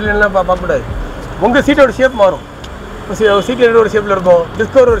சீட்ல ஒட்டலன்னா பார்க்க கூடாது. உங்க சீட்டோட ஷேப் மாறும். சீட்ல ஒரு ஷேப்ல இருக்கும்,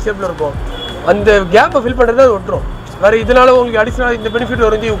 டிஸ்கவர் ஒரு ஷேப்ல இருக்கும். அந்த கேப்பை ஃபில் பண்றது அது ஒட்டுரும். வேற இதனால உங்களுக்கு அடிஷனல் இந்த பெனிஃபிட்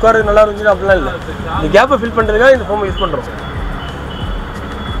வரைஞ்சி உட்கார நல்லா இருந்துச்சு அப்படிலாம் இல்லை. இந்த கேப்பை ஃபில் பண்றதுக்காக இந்த ஃபோம் யூஸ் பண்றோம்.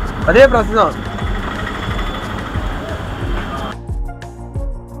 அதே ப்ராசஸ் தான்.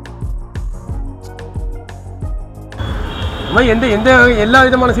 எந்த எந்த எல்லா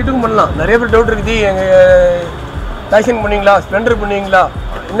விதமான சீட்டுக்கும் பண்ணலாம். நிறைய பேர் டவுட் இருக்குது, எங்கள் டைசன் பண்ணுவீங்களா, ஸ்ப்ளெண்டர் பண்ணுவீங்களா,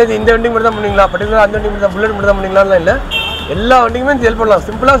 என்னது இந்த வண்டி மட்டும் தான் பண்ணுவீங்களா, பர்டிகுலராக அந்த வண்டி மட்டும் தான் புல்லட் மட்டும் தான் பண்ணுவீங்களான்னு இல்லை. எல்லா வண்டிக்குமே ஹெல்ப் பண்ணலாம்.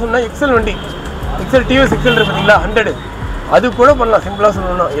 சிம்பிளாக சொன்னால் எக்ஸல் வண்டி, எக்ஸல் டிவிஎஸ் எக்ஸல் இருக்கு பார்த்தீங்களா 100, அது கூட பண்ணலாம். சிம்பிளாக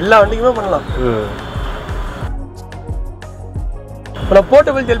சொல்லணும்னா எல்லா வண்டிக்குமே பண்ணலாம். இப்போ நான்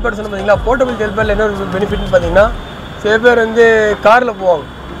போர்ட்டபிள் ஜெல் பேட் சொன்னேன் பார்த்தீங்களா. போர்ட்டபிள் ஜெல் பேட்டில் என்ன ஒரு பெனிஃபிட்னு பார்த்தீங்கன்னா, சில பேர் வந்து காரில் போவாங்க.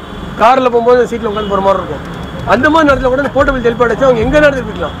 காரில் போகும்போது சீட்டில் உட்காந்து போகிற மாதிரி இருக்கும். அந்த மாதிரி நேரத்தில் கூட போர்ட்டபிள் ஜெல் பேட் வச்சு அவங்க எங்கே நேரத்தில்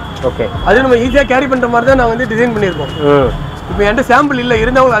போய்க்கலாம். ஓகே. அது நம்ம ஈஸியாக கேரி பண்ணுற மாதிரி தான் நான் வந்து டிசைன் பண்ணியிருக்கோம். இப்போ என்கிட்ட சாம்பிள் இல்லை,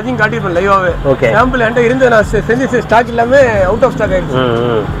 இருந்தாலும் அதையும் காட்டியிருப்பேன் லைவாகவே. சாம்பிள் என்கிட்ட இருந்து நான் செஞ்சு ஸ்டாக் இல்லாமல் அவுட் ஆஃப் ஸ்டாக் ஆகிடுச்சு.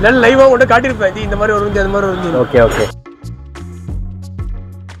 இல்லைன்னா லைவாக உங்கள்கிட்ட காட்டியிருப்பேன், இது இந்த மாதிரி ஒரு அந்த மாதிரி ஒரு. Okay okay.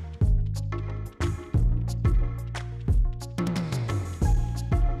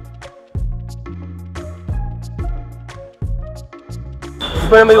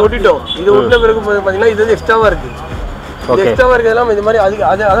 இப்போ நம்ம இது ஒட்டிட்டோம். இது ஒட்டின பிறகு பார்த்தீங்கன்னா இது வந்து எக்ஸ்ட்ராவாக இருக்குது. இது எக்ஸ்ட்ராவாக இருக்கிறதெல்லாம் இது மாதிரி அதுக்கு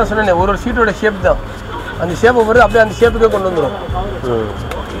அதான் சொன்னேன், ஒரு சீட்டோட ஷேப் தான். அந்த ஷேப்பை பொறுத்து அப்படியே அந்த ஷேப்புக்கே கொண்டு வந்துடும்.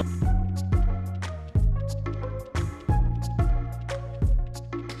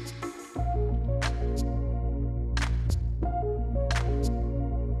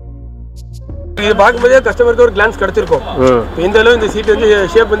 இது பார்க்கும்போதே கஸ்டமருக்கு ஒரு கிளான்ஸ் கிடைச்சிருக்கும். இந்த அளவு இந்த சீட் வந்து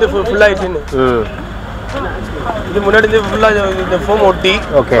ஷேப் வந்து ஃபுல் ஆயிடுச்சுன்னு. இது முன்னாடி வந்து ஃபுல்லாக இந்த ஃபோம் ஒட்டி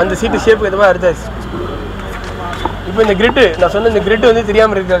அந்த சீட்டு ஷேப்புக்கு எது மாதிரி அடிச்சாச்சு. இப்போ இந்த கிரிட்டு நான் சொன்ன இந்த கிரிட்டு வந்து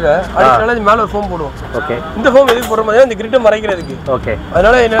தெரியாமல் இருக்காங்க, அதனால இது மேலே ஒரு ஃபோம் போடுவோம். ஓகே. இந்த ஃபோம் எதுக்கு போடுற மாதிரி இந்த கிரிட்டை மறைக்கிறதுக்கு. ஓகே.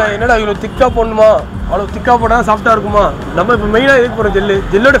 அதனால என்னடா இவ்வளோ திக்காக போடணுமா, அவ்வளோ திக்காக போட்டால் சாஃப்டாக இருக்குமா, நம்ம இப்போ மெயினாக எதுக்கு போடுறோம்,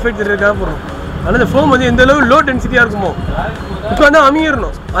 ஜெல்லோட ஃபைட் தெரியாதுக்காக போடுறோம். ஆனால் இந்த ஃபோம் வந்து எந்த அளவு லோ டென்சிட்டியாக இருக்குமோ இப்போ வந்து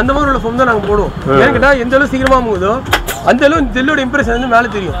அமுங்கிடணும், அந்த மாதிரி உள்ள ஃபோம் தான் நாங்கள் போடுவோம். ஏன்னு கேட்டால் எந்த அளவு சீக்கிரமாக அமுங்குதோ அந்த அளவு ஜெல்லோட இம்ப்ரெஷன் வந்து மேலே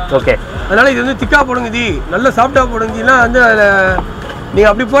தெரியும். ஓகே. அதனால இது வந்து திக்காக போடுங்க, இது நல்லா சாஃப்டாக போடுங்கன்னா வந்து நீங்கள்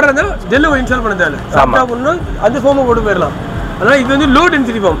அப்படி போடுறதா ஜெல்லு இன்ஸ்டால் பண்ண தேவை. சாஃப்டாக போடணும் அந்த ஃபோமை போட்டு போயிடலாம். அதனால இது வந்து low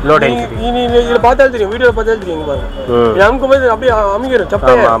density form. Low density இதில் பார்த்தாலும் தெரியும், வீடியோவில் பார்த்தாலும் தெரியும். பாருங்க அமுக்கும் போது அப்படியே அமுங்கிடும்,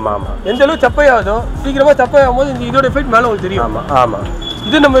 சப்பையாக. எந்த அளவு சப்பையாகுதோ சீக்கிரமாக சப்பையாகும் போது இந்த இதோட எஃபெக்ட் மேலே உங்களுக்கு தெரியும். ஆமாம் ஆமாம்.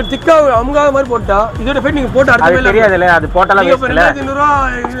 இது நம்ம திக்கா அமுகாத மாதிரி போட்டா இதோட எஃபெக்ட் நீங்க போட்டு அடுத்த தெரியாதுல்ல, அது போட்டாலும் வேஸ்ட் இல்ல. 2500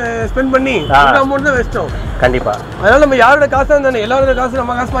 ரூபாய் ஸ்பெண்ட் பண்ணி அந்த அமௌண்ட் தான் வேஸ்ட் ஆகும். கண்டிப்பா. அதனால நம்ம யாரோட காசு தானே, எல்லாரோட காசு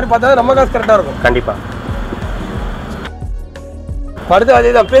நம்ம காசு மாதிரி பார்த்தா நம்ம காசு கரெக்டா இருக்கும். கண்டிப்பா. அடுத்து அதே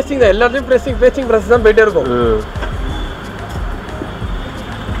தான் பேஸ்டிங் தான், எல்லாத்தையும் பேஸ்டிங் ப்ராசஸ் தான் போயிட்டே இருக்கும்.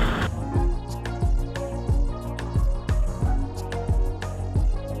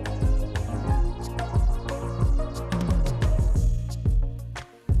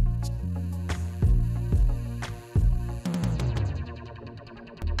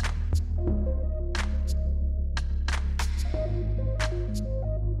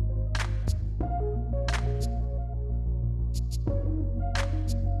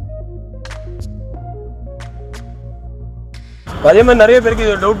 அதே மாதிரி நிறைய பேருக்கு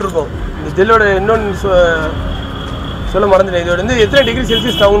இது டவுட் இருக்கும். இந்த ஜெல்லோட இன்னொன்று சொல்ல மறந்துட்டேன். இதோட வந்து எத்தனை டிகிரி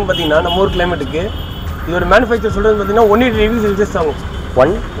செல்சியஸ் ஆகும்னு பார்த்தீங்கன்னா நம்ம ஊர் கிளைமேட்டுக்கு இதோட மேனுஃபேக்சர் சொல்கிறது பார்த்தீங்கன்னா 180 டிகிரி செல்சியஸ் ஆகும்.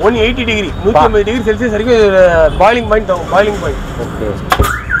 180 டிகிரி 150 டிகிரி செல்சியஸ் வரைக்கும் இதோட பாயிலிங் பாயிண்ட் ஆகும். பாயிலிங்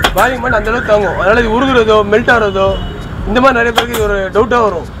பாயிண்ட் அந்த அளவுக்கு தாங்கும். அதனால் இது உருகுறதோ மெல்ட் ஆகிறதோ இந்த மாதிரி நிறைய பேருக்கு இது ஒரு டவுட்டாக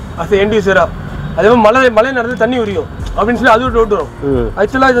வரும் அஸ் எண்ட் யூசராக. அதே மாதிரி மழை நேரத்தில் தண்ணி உரியும் அப்படின்னு சொல்லி அது ஒரு டவுட் வரும்.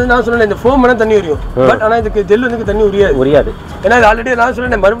 ஆக்சுவலாக இது நான் சொன்னேன், இந்த ஃபோம் வேணால் தண்ணி உரியும், பட் ஆனால் இதுக்கு ஜெல் வந்து தண்ணி உரியாது. ஏன்னா இது ஆல்ரெடி நான்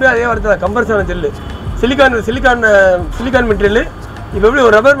சொன்னேன், மறுபடியும் அதே வார்த்தை தான், கம்பர்ஸான ஜெல்லு சிலிக்கான் மெட்டீரியல். இப்போ எப்படி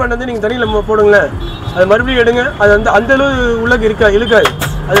ஒரு ரப்பர் பேண்ட் வந்து நீங்கள் தண்ணியில் போடுங்களேன், அது மறுபடியும் எடுங்க, அது வந்து அந்த அளவு உள்ளக்கு இழுக்காது,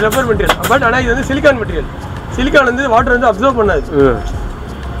 அது ரப்பர் மெட்டீரியல். பட் ஆனால் இது வந்து சிலிக்கான் மெட்டீரியல். சிலிக்கான் வந்து வாட்டர் வந்து அப்சர்வ் பண்ணாது.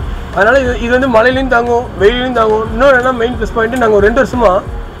 அதனால இது வந்து மழையிலையும் தாங்கும், வெயிலையும் தாங்கும். இன்னொரு என்ன மெயின் ப்ளஸ் பாயிண்ட், நாங்கள் ஒரு 2 வருஷமா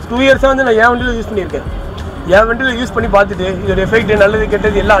 2 இயர்ஸாக வந்து நான் என் வண்டியில் யூஸ் பண்ணியிருக்கேன். என் வண்டியில் யூஸ் பண்ணி பார்த்துட்டு இதோட எஃபெக்ட் நல்லது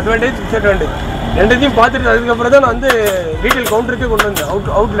கெட்டது எல்லா அட்வான்டேஜ் டிஸ்அட்வான்டேஜ் ரெண்டுத்தையும் பார்த்துட்டு அதுக்கப்புறம் தான் நான் வந்து ரீட்டைல் கவுண்டருக்கே கொண்டு வந்தேன்,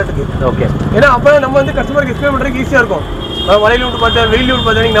 அவுட்லெட்டுக்கு. ஓகே. ஏன்னா அப்போ நம்ம வந்து கஸ்டமருக்கு எக்ஸ்பிளைன் பண்ணுறதுக்கு ஈஸியாக இருக்கும். மழையில் விட்டு பார்த்தேன், வெயில் விட்டு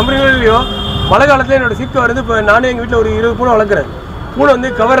பார்த்தேன். நீங்கள் நம்புறீங்களோ இல்லையோ, மழை காலத்தில் என்னோட சீட் கவர் வந்து இப்போ நானே எங்கள் வீட்டில் ஒரு 20 பூனை வளர்க்குறேன். கூட வந்து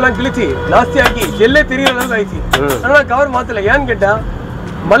கவர்லாம் கிழிச்சு நாஸ்தி ஆக்கி ஜெல்லே தெரியற அளவுக்கு ஆயிடுச்சு. ஆனால் கவர் மாற்றலை. ஏன்னு கேட்டால்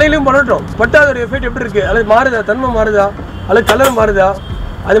மழையிலையும் பண்ணட்டும் பட்டாத ஒரு எஃபெக்ட் எப்படி இருக்குது, அல்லது மாறுதா, தன்மை மாறுதா, அல்லது கலர் மாறுதா,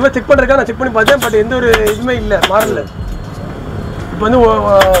 அது மாதிரி செக் பண்ணுறதுக்காக நான் செக் பண்ணி பார்த்தேன். பட் எந்த ஒரு இதுவுமே இல்லை, மாறல. இப்போ வந்து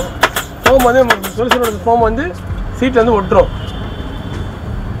ஃபோம் வந்து சொல்யூஷனோட ஃபோம் வந்து சீட்டில் வந்து ஒட்டுறோம்.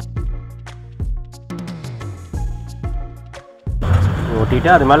 ஒட்டிட்டு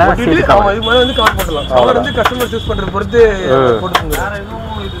அது மேலே இது மேலே வந்து கவர் போட்டுடலாம். கவர் வந்து கஸ்டமர் சூஸ் பண்ணுறது பொறுத்து போட்டுக்கோங்க.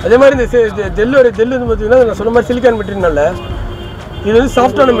 அதே மாதிரி இந்த ஜெல்லு வந்து பார்த்தீங்கன்னா நான் சொன்ன மாதிரி சிலிக்கான் மெட்டீரியல்னால இது வந்து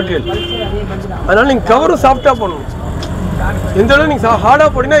சாஃப்டான மெட்டீரியல். அதனால நீங்கள் கவரும் சாஃப்டாக போடணும். எந்த அளவு நீங்கள் ஹார்டாக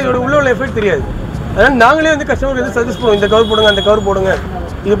போட்டிங்கன்னா இதோட உள்ள எஃபெக்ட் தெரியாது. அதனால் நாங்களே வந்து கஸ்டமருக்கு வந்து சஜஸ்ட் பண்ணுவோம், இந்த கவர் போடுங்க, அந்த கவர் போடுங்க,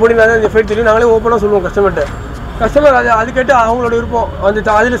 இது போட்டிங்கன்னா தான் இந்த எஃபெக்ட் தெரியும். நாங்களே ஓப்பனாக சொல்லுவோம் கஸ்டமர்கிட்ட. கஸ்டமர் அது கேட்டு அவங்களோட விருப்பம்.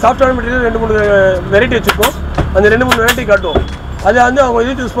 அந்த அதில் சாஃப்டான மெட்டீரியல் 2-3 வெரைட்டி வச்சுருக்கோம். அந்த 2-3 வெரைட்டி காட்டுவோம். அது வந்து அவங்க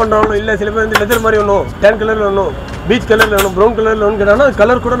இது சூஸ் பண்ணுறாங்களோ இல்லை, சில பேர் வந்து லெதர் மாதிரி வேணும், டேன் கலரில் வேணும், பீச் கலரில் வேணும், ப்ரௌன் கலரில் வேணும்னு கேட்டாங்கன்னா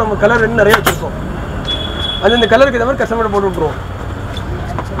கலர் கூட நம்ம கலர் ரெண்டு நிறைய வச்சுருக்கோம். அது இந்த கலருக்கு ஏற்ற மாதிரி கஸ்டமர்கிட்ட போட்டு விட்ருவோம்.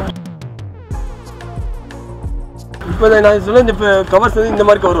 இப்போ நான் சொல்ல இந்த கவர்ஸ் வந்து இந்த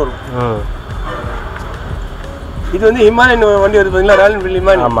மாதிரி கவர் வரும். இது வந்து ஹிமாலயன் வண்டி வருது பார்த்தீங்களா, ராயல் என்ஃபீல்ட்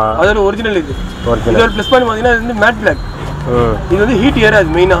ஹிமாலயன், அதோட ஒரிஜினல். இது ஒரு ப்ளஸ் பாயிண்ட் பார்த்தீங்கன்னா இது வந்து மேட் பிளாக். இது வந்து ஹீட் ஏறாது,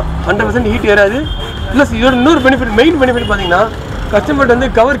 மெயினாக 100% ஹீட் ஏறாது. ப்ளஸ் இதோட இன்னொரு பெனிஃபிட், மெயின் பெனிஃபிட் பார்த்தீங்கன்னா கஸ்டமர்கிட்ட வந்து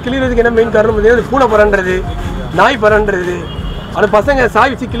கவர் கிளியறதுக்கு என்ன மெயின் காரணம் பார்த்தீங்கன்னா பூனை பறன்றது, நாய் பறன்றது, அது பசங்க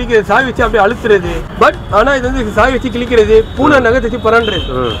சாய் வச்சு கிளிக்கிறது, சாய் வச்சு அப்படியே அழுத்துறது. பட் ஆனால் இது வந்து சாய் வச்சு கிளிக்கிறது, பூனை நகை வச்சு பறன்றது.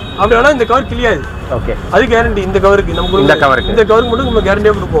 அப்படி ஆனால் இந்த கவர் கிளியாது. ஓகே, அது கேரண்டி. இந்த கவருக்கு நம்ம இந்த கவருக்கு மட்டும் நம்ம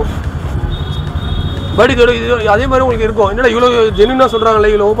கேரண்டியாக கொடுப்போம். பட் இதோட அதே மாதிரி உங்களுக்கு இருக்கும். என்னடா இவ்வளோ ஜென்யூனாக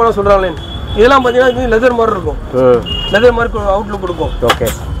சொல்கிறாங்களே, இவ்வளோ ஓப்பனாக சொல்கிறாங்களே, இதெல்லாம் பார்த்தீங்கன்னா இது லெதர் மாதிரி இருக்கும். லெதர் மாதிரி அவுட்லுக் கொடுக்கும். ஓகே,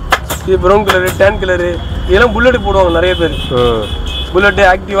 இது ப்ரௌன் கலரு, டேன் கலரு, இதெல்லாம் புல்லட்டுக்கு போடுவாங்க நிறைய பேர். புல்லட்டு,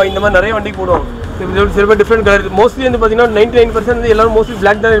 ஆக்டிவா, இந்த மாதிரி நிறைய வண்டிக்கு போடுவாங்க. சில பேர் டிஃப்ரெண்ட் கலர். மோஸ்ட்லி வந்து பார்த்தீங்கன்னா 99% வந்து எல்லாரும் மோஸ்ட்லி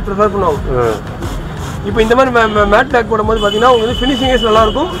பிளாக் தான் ப்ரிஃபர் பண்ணுவாங்க. இப்போ இந்த மாதிரி மேட் பிளாக் போடும்போது பார்த்தீங்கன்னா உங்களுக்கு வந்து ஃபினிஷிங்கேஸ்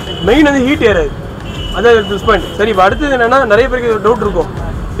நல்லாயிருக்கும். மெயின் வந்து ஹீட் ஏறாது. அதான் ப்ளஸ் பாயிண்ட். சரி, இப்போ அடுத்தது என்னன்னா நிறைய பேருக்கு டவுட் இருக்கும்,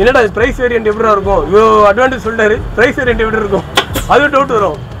 என்னடா அது ப்ரைஸ் வேரியன்ட் எப்படியா இருக்கும், இவ்வளோ அட்வான்டேஜ் சொல்லிட்டாரு, ப்ரைஸ் வேரியன்ட் எப்படி இருக்கும், அதுவும் டவுட்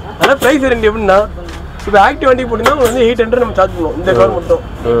வரும். ஆனால் ப்ரைஸ் வேரியன்ட் எப்படின்னா இப்போ ஆக்டிவ் வண்டி போட்டிங்கன்னா வந்து 800 நம்ம சார்ஜ் பண்ணுவோம் இந்த கவர் மட்டும்.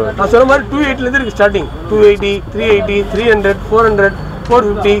 நான் சொன்ன மாதிரி 280 இருக்குது ஸ்டார்டிங். 280, 380, 300, 400,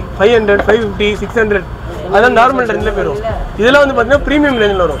 450, 500, 550, 600, அதெல்லாம் நார்மல் ரேஞ்சில் போயிடும். இதெல்லாம் வந்து பார்த்தீங்கன்னா ப்ரீமியம்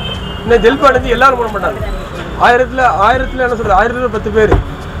ரேஞ்சில் வரும். இந்த ஜெல் பேட் வந்து எல்லாரும் போட மாட்டாங்க. 1000 என்ன சொல்கிறது, 1010 பேர்.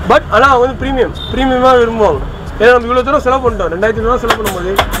 பட் ஆனால் அவங்க வந்து ப்ரீமியமாக விரும்புவாங்க. ஏன்னா நம்ம இவ்வளோ தூரம் செலவு பண்ணிட்டோம், 2000 ரூபா செலவு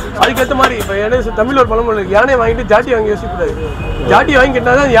பண்ணும்போது அதுக்கேற்ற மாதிரி. இப்போ ஏன்னா தமிழ் ஒரு பழமொழி இருக்குது, யானை வாங்கிட்டு ஜாட்டி வாங்கி யோசிக்கக்கூடாது. ஜாட்டி வாங்கி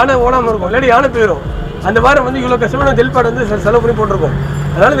கேட்டால் தான் யானை ஓடாமல் இருக்கும், இல்லாட்டி யானை போயிடும். அந்த வாரம் வந்து இவ்வளோ கஷ்டமான ஜெல் பேட் வந்து செலவு பண்ணி போட்டிருக்கோம்.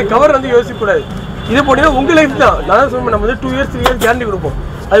 அதனால் இந்த கவர் வந்து யோசிக்கக்கூடாது. இது போட்டிங்கன்னா உங்கள் லைஃப் தான். நான் சொல்லுவேன், நம்ம வந்து 2 years 3 years கேரண்டி கொடுப்போம்.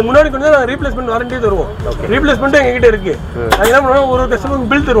 அது முன்னாடி கொண்டு நாங்கள் ரீப்ளேஸ்மெண்ட் வாரண்டியே தருவோம். ரீப்ளேஸ்மெண்ட்டும் எங்ககிட்ட இருக்குது. நாங்கள் என்ன பண்ணுவோம், ஒரு கஸ்டமருக்கு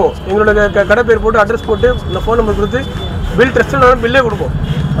பில் தருவோம். எங்களோட கடை பேர் போட்டு, அட்ரஸ் போட்டு, இந்த ஃபோன் நம்பர் கொடுத்து பில் ட்ரஸ்டான பில்லே கொடுப்போம்.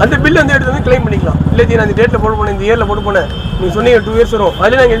 அந்த பில் வந்து எடுத்து வந்து கிளைம் பண்ணிக்கலாம். இல்லை நான் இந்த டேட்டில் போட்டு போனேன், இந்த இயரில் போட்டு போனேன், நீங்கள் சொன்னீங்க 2 years வரும்,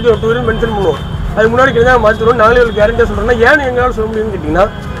 அதில் நாங்கள் எழுதி 2 years மென்ஷன் பண்ணுவோம். அது முன்னாடி கிட்ட தான் மாற்றிடுவோம். நாங்களே ஒரு கேரண்டியாக சொல்கிறோம்னா ஏன் எங்களால் சொல்ல முடியும்னு கேட்டிங்கன்னா,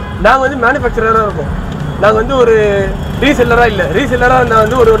 நாங்கள் வந்து மேனுஃபேக்சராக இருக்கோம். நாங்கள் வந்து ஒரு ரீசெல்லராக இல்லை. ரீசெல்லராக இருந்தால்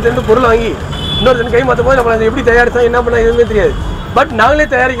வந்து ஒருத்தருந்து பொருள் வாங்கி இன்னொருத்தன் கை மாற்றும் போது நம்ம அதை எப்படி தயாரித்தோம், என்ன பண்ணால் எதுவுமே தெரியாது. பட் நாங்களே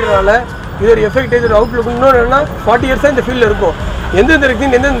தயாரிக்கிறதுனால இது ஒரு எஃபெக்ட், இது ஒரு அவுட்லுக். இன்னொன்று என்னன்னா 40 years இந்த ஃபீல்டில் இருக்கும். எந்தெந்த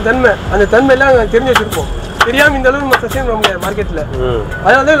இருக்குன்னு எந்தெந்த தன்மை, அந்த தன்மையெல்லாம் நாங்கள் தெரிஞ்சு வச்சுருப்போம். தெரியாமல் இந்த அளவுக்கு நம்ம சஸ்டைன் பண்ண முடியாது மார்க்கெட்டில்.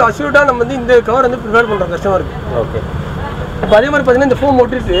 அதனால தான் அஷ்யூர்டாக நம்ம வந்து இந்த கவர் வந்து ப்ரிஃபர் பண்ணுறோம் கஸ்டமருக்கு. ஓகே, இப்போ அதே மாதிரி பார்த்தீங்கன்னா இந்த ஃபோம்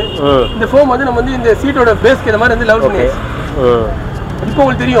ஒட்டிட்டு, இந்த ஃபோம் வந்து நம்ம வந்து இந்த சீட்டோட பேஸ்க்கு இந்த மாதிரி வந்து லெவல் பண்ணி இப்போ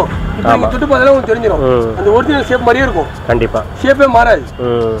உங்களுக்கு தெரியும். இப்போ நீங்கள் தொட்டு பார்த்தாலும் உங்களுக்கு தெரிஞ்சிடும், அந்த ஒரிஜினல் ஷேப் மாதிரியே இருக்கும். கண்டிப்பாக ஷேப்பே மாறாது.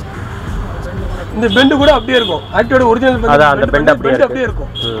 இந்த பெண்டு கூட அப்படியே இருக்கும். ஆக்டிவோட ஒரிஜினல் பெண்டு அப்படியே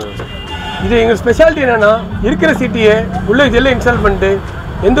இருக்கும். இது எங்கள் ஸ்பெஷாலிட்டி என்னன்னா, இருக்கிற சீட்டையே உள்ள ஜெல்லை இன்ஸ்டால் பண்ணிட்டு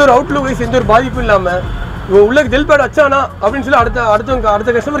எந்த ஒரு அவுட்லுக் வைஸ் எந்த ஒரு பாதிப்பும் இல்லாமல் இவன் உள்ள ஜெல் பேட் வச்சானா அப்படின்னு சொல்லி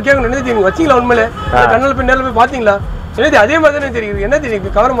அடுத்த கஸ்டமர் கேட்கணும். என்ன தெரியும் வச்சிங்களா, உண்மையிலே கண்ணால் போய் நேரில் போய் பார்த்தீங்களா, என்ன அதே மாதிரி தானே தெரியுது, என்ன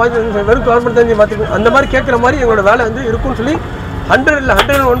தெரியும் கவர் மாதிரி வெறும் கவர் மட்டும் தான் பார்த்துக்கணும். அந்த மாதிரி கேட்குற மாதிரி எங்களோட வேலை வந்து இருக்குன்னு சொல்லி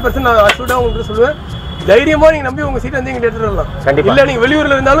 101% நான் அஷ்யூர்டாக உங்களுக்கு சொல்லுவேன். தைரியமாக நீங்கள் நம்பி உங்கள் சீட்டை வந்து எங்கிட்ட எடுத்துகிட்டு வரலாம். இல்லை நீங்கள்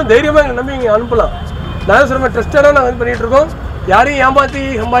வெளியூரில் இருந்தாலும் தைரியமாக எங்களை நம்பி நீங்கள் அனுப்பலாம். நான் சொல்லுவேன், ட்ரஸ்டாக நாங்கள் வந்து பண்ணிகிட்டு இருக்கோம். யாரையும் ஏமாற்றி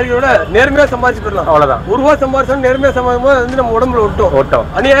சம்பாதிக்கிறோட நேர்மையாக சம்பாதிச்சு போயிடலாம். அவ்வளோதான். ஒரு ரூபா சம்பாதிச்சாலும் நேர்மையாக சம்பாதிக்கும் போது வந்து நம்ம உடம்புல ஒட்டும்.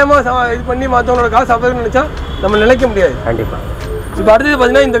 அநியாயமாக இது பண்ணி மற்றவங்களோட காசு சம்பாதிக்கணும்னு நினச்சா நம்ம நினைக்க முடியாது. கண்டிப்பாக. இப்போ அடுத்தது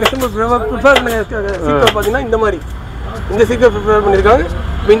பார்த்தீங்கன்னா இந்த கஸ்டமர் ப்ரிஃபர் பண்ண சீக்கர் பார்த்தீங்கன்னா இந்த மாதிரி இந்த சீக்கர் ப்ரிஃபர் பண்ணியிருக்காங்க.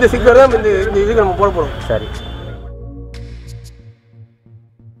 இப்போ இந்த சீக்கர் தான் இந்த இதுக்கு நம்ம போட போகிறோம். சரி,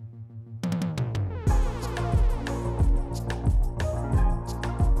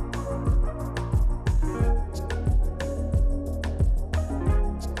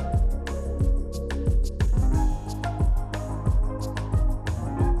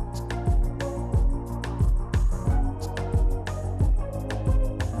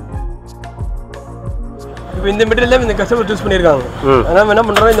 இப்போ இந்த மெட்டீரியல் தான் இந்த கஸ்டமர் சூஸ் பண்ணியிருக்காங்க. அதனால் என்ன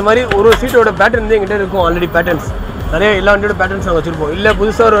பண்ணுறோம், இந்த மாதிரி ஒரு சீட்டோட பேட்டர்ன் வந்து எங்கிட்ட இருக்கும். ஆல்ரெடி பேட்டர்ன்ஸ் நிறைய எல்லா வண்டியோட பேட்டர்ன்ஸ் நாங்கள் வச்சுருப்போம். இல்லை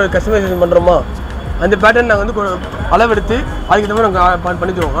புதுசாக ஒரு கஸ்டமைசேஷன் பண்ணுறோமா அந்த பேட்டர்ன் நாங்கள் வந்து அளவெடுத்து அதுக்கு தவிர நாங்கள்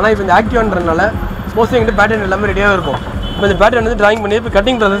பண்ணி தருவோம். ஆனால் இப்போ இந்த ஆக்டிவான்றதுனால மோஸ்ட்லி எங்கிட்ட பேட்டர்ன் எல்லாமே ரெடியாக இருக்கும். இப்போ இந்த பேட்டர்ன் வந்து ட்ராயிங் பண்ணி இப்போ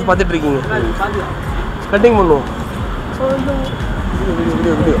கட்டிங் ப்ராசஸ் பார்த்துட்டு இருக்கீங்க. கட்டிங் பண்ணுவோம்.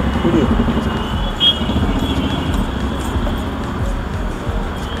 வீடியோ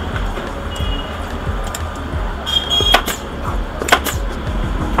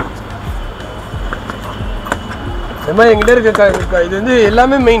இந்த மாதிரி எங்கிட்ட இருக்க இது வந்து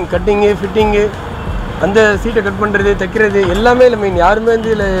எல்லாமே மெயின். கட்டிங்கு, ஃபிட்டிங்கு, அந்த சீட்டை கட் பண்ணுறது, தைக்கிறது எல்லாமே இல்லை மெயின். யாருமே வந்து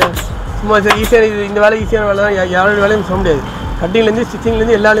இதில் சும்மா சரி ஈஸியான இது இந்த வேலை ஈஸியான வேலை தான் யாரோட வேலையும் சொல்ல முடியாது. கட்டிங்லேருந்து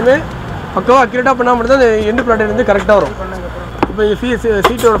ஸ்டிச்சிங்லேருந்து எல்லாருமே பக்கவாக அக்யூரேட்டாக பண்ணால் மட்டும் தான் அந்த எண்டு ப்ராடக்ட் வந்து கரெக்டாக வரும். இப்போ இந்த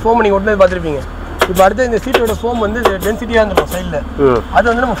சீட்டோட ஃபோம் நீங்கள் ஒட்டினது பார்த்துருப்பீங்க. இப்போ அடுத்து இந்த சீட்டோட ஃபோம் வந்து டென்சிட்டியாக இருந்துடும் சைடில். அதை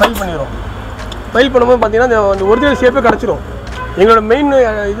வந்து நம்ம ஃபைல் பண்ணிடுறோம். ஃபைல் பண்ணும்போது பார்த்தீங்கன்னா அந்த ஒரிஜினல் ஷேப்பே கிடச்சிரும். எங்களோட மெயின்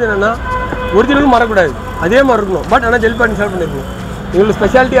இது என்னென்னா ஒரிஜினலும் மாறக்கூடாது, அதே மாதிரி இருக்கணும். பட் ஆனால் ஜெல் பேட் இன்ஸ்டால் பண்ணியிருக்கணும். எங்களுக்கு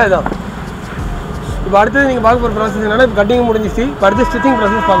ஸ்பெஷாலிட்டியாக அதுதான். இப்போ அடுத்தது நீங்கள் பார்க்க போகிற ப்ராசஸ் என்னன்னா கட்டிங் முடிஞ்சிச்சு. இப்போ அடுத்து ஸ்டிச்சிங்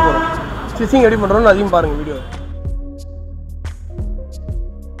ப்ராசஸ் பார்க்க போகிறோம். ஸ்டிச்சிங் எப்படி பண்ணுறோன்னு அதையும் பாருங்கள் வீடியோ.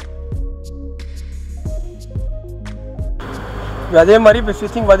 அதே மாதிரி இப்போ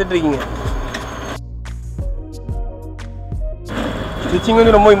ஸ்டிச்சிங் பார்த்துட்டு இருக்கீங்க. ஸ்டிச்சிங்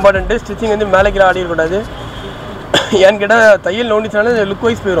வந்து ரொம்ப இம்பார்ட்டன்ட்டு. ஸ்டிச்சிங் வந்து மேலே கீழே ஆடி இருக்கக்கூடாது. ஏன்னு கேட்டால் தையல் நோண்டிச்சாலும் லுக்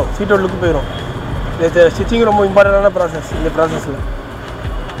வைஸ் போயிடும், சீட்டோட லுக்கு போயிடும். இது ஸ்டிச்சிங் ரொம்ப இம்பார்ட்டண்டான ப்ராசஸ். இந்த ப்ராசஸில்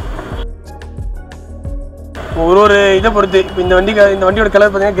ஒரு இதை பொறுத்து இப்போ இந்த வண்டியோட கலர்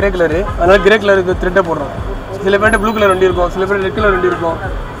பார்த்தீங்கன்னா கிரே கலரு. அதனால் கிரே கலருக்கு த்ரெட்டை போடுறோம். சில பேர்ட்ட ப்ளூ கலர் வண்டி இருக்கும், சில பேர் ரெட் கலர் வண்டி இருக்கும்,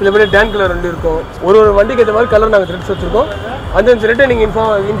 சில பேர் டேன் கலர் வண்டி இருக்கும். ஒரு வண்டிக்கு ஏற்ற மாதிரி கலர் நாங்கள் த்ரெட்ஸ் வச்சுருக்கோம். அந்த த்ரெட்டை நீங்கள்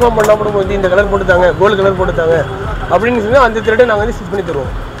இன்ஃபார்ம் பண்ணால் போடும்போது இந்த கலர் போட்டுத்தாங்க, கோல்டு கலர் போட்டுத்தாங்க அப்படின்னு சொன்னால் அந்த த்ரெட்டை நாங்கள் வந்து ஸ்டிச் பண்ணி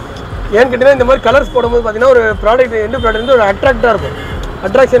தருவோம். ஏன்னு கேட்டிங்கன்னா இந்த மாதிரி கலர்ஸ் போடும்போது பார்த்தீங்கன்னா ஒரு ப்ராடக்ட் எண்டு ப்ராடக்ட் வந்து ஒரு அட்ராக்டாக இருக்கும்,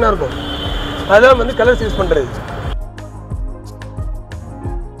 அட்ராக்ஷனாக இருக்கும். அதான் வந்து கலர்ஸ் யூஸ் பண்ணுறது.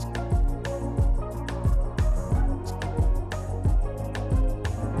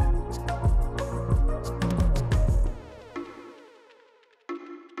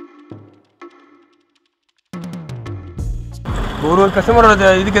 ஒரு கஸ்டமரோட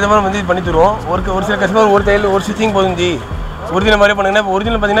இதுக்கு எந்த மாதிரி வந்து இது பண்ணி தருவோம். ஒரு சில கஸ்டமர் ஒரு தையல் ஒரு ஸ்டிச்சிங் போதுஞ்சி ஒரிஜினல் மாதிரி பண்ணுங்கன்னா இப்போ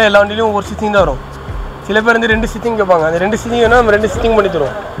ஒரிஜினல் பார்த்தீங்கன்னா எல்லா வண்டியிலும் ஒரு ஸ்டிச்சிங் தான் வரும். சில பேர் வந்து 2 ஸ்டிச்சிங் கேட்பாங்க. அந்த 2 ஸ்டிச்சிங் வேணால் நம்ம 2 ஸ்டிச்சிங் பண்ணி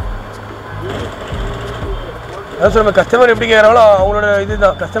தருவோம். அதான் சொல்லுங்கள், கஸ்டமர் எப்படி கேட்குறாங்களோ அவங்களோட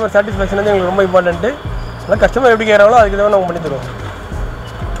இதுதான் கஸ்டமர் சாட்டிஸ்ஃபேக்ஷன் வந்து எங்களுக்கு ரொம்ப இம்பார்ட்டன்ட்டு. அதனால் கஸ்டமர் எப்படி கேட்குறாங்களோ அதுக்கு தான் நம்ம பண்ணி தருவோம்.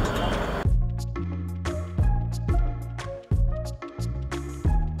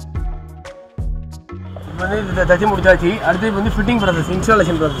 இப்போ வந்து இது தச்சு முடிச்சாச்சு. அடுத்து இப்போ வந்து ஃபிட்டிங் ப்ராசஸ்,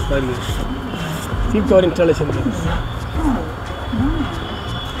 இன்ஸ்டாலேஷன் ப்ராசஸ் பாருங்க. Seat cover installation process.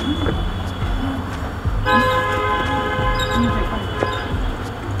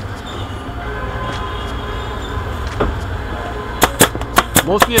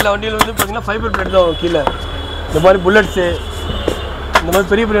 Mostly எல்லா வண்டியில் வந்து பார்த்தீங்கன்னா ஃபைபர் பிளேட் தான் வரும் கீழே. இந்த மாதிரி புல்லட்ஸு, இந்த மாதிரி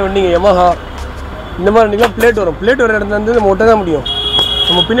பெரிய பெரிய வண்டிங்க யமஹா, இந்த மாதிரி வண்டிலாம் பிளேட் வரும். பிளேட் வர இடத்துல வந்து நம்ம ஒட்ட தான் முடியும்,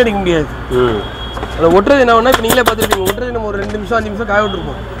 நம்ம பின்னடிக்க முடியாது. அதை ஒட்டுறது என்ன ஒன்றா இப்போ நீங்களே பார்த்துருப்பீங்க. ஒட்டுறது நம்ம ஒரு 2 நிமிஷம் 5 நிமிஷம் காய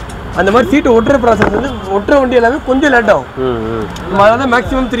விட்டுருப்போம். அந்த மாதிரி சீட்டு ஒட்டுற ப்ராசஸ் வந்து ஒட்டுற வண்டி எல்லாமே கொஞ்சம் லேட் ஆகும். நம்ம அதை தான்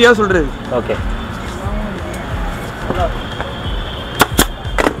மேக்ஸிமம் 3 hours சொல்கிறது. ஓகே.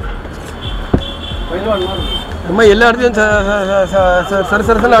 நம்ம எல்லா இடத்தையும்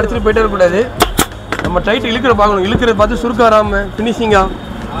சரசரசன்னு அடிச்சுட்டு போயிட்டே இருக்கக்கூடாது. நம்ம டைட் இழுக்கிற பார்க்கணும். இழுக்கிறத பார்த்து சுருக்க வராமல் ஃபினிஷிங்காக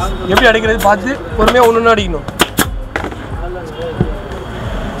எப்படி அடிக்கிறது பார்த்து பொறுமையாக ஒன்று ஒன்று அடிக்கணும்.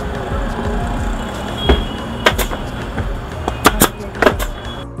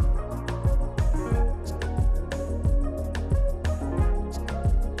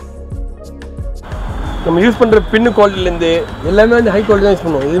 நம்ம யூஸ் பண்ணுற பின்னு குவாலிட்டிலேருந்து எல்லாமே வந்து ஹை குவாலிட்டி தான் யூஸ்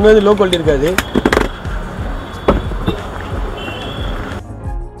பண்ணுவோம். எதுவுமே வந்து லோ குவாலிட்டி இருக்காது.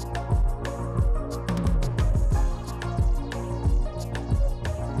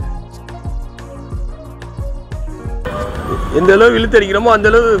 எந்த அளவு இழுத்து அடிக்கிறோமோ அந்த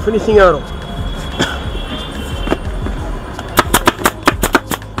அளவு ஃபினிஷிங்காக வரும்.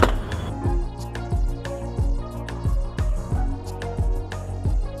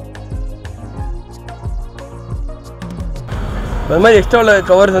 அது மாதிரி எக்ஸ்ட்ரா உள்ள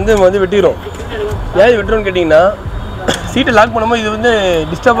கவர்ஸ் வந்து நம்ம வந்து வெட்டிடும். ஏன் வெட்டுறோன்னு கேட்டிங்கன்னா சீட்டை லாக் பண்ணும்போது இது வந்து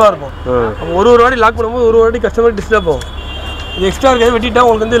டிஸ்டர்பாக இருக்கும். ஒரு வாட்டி லாக் பண்ணும்போது ஒரு வாட்டி கஸ்டமர் டிஸ்டர்ப் ஆகும். இது எக்ஸ்ட்ரா இருக்கிறத வெட்டிட்டா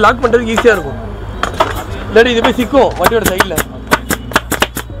உங்களுக்கு வந்து லாக் பண்ணுறதுக்கு ஈஸியாக இருக்கும். இல்லாட்டி இது போய் சிக்கும் வண்டியோட சைடில்.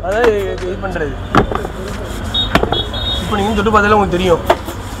 அதான் இது பண்ணுறது. இப்போ நீங்கள் தொட்டு பார்த்தாலும் உங்களுக்கு தெரியும்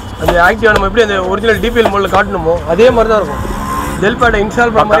அந்த ஆக்டிவா நம்ம எப்படி அந்த ஒரிஜினல் டிபிஎல் மோடில் காட்டணுமோ அதே மாதிரி தான் இருக்கும். ஜெல் பேடை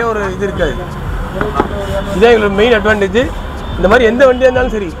இன்ஸ்டால் பண்ண மாதிரியே ஒரு இது இருக்காது. இதான் எங்களோட மெயின் அட்வான்டேஜ். இந்த மாதிரி எந்த வண்டியாக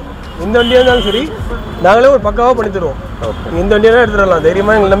இருந்தாலும் சரி நாங்களே ஒரு பக்காவாக பண்ணி தருவோம். எந்த வண்டியாக எடுத்துகிட்டு வரலாம்,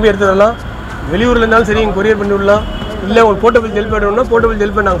 தைரியமாக எங்களை நம்பி எடுத்துகிட்டு வரலாம். வெளியூரில் இருந்தாலும் சரி எங்கள் கொரியர் பண்ணி விடலாம். இல்லை உங்களுக்கு போர்ட்டபிள் ஜெல் பேட் வேணும்னா போர்ட்டபிள்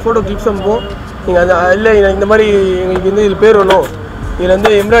ஜெல் பேட் நாங்கள் ஃபோட்டோ கிளிப்ஸ் அனுப்புவோம். நீங்கள் அது இல்லை இந்த மாதிரி எங்களுக்கு வந்து இதில் பேர் வேணும், இதில்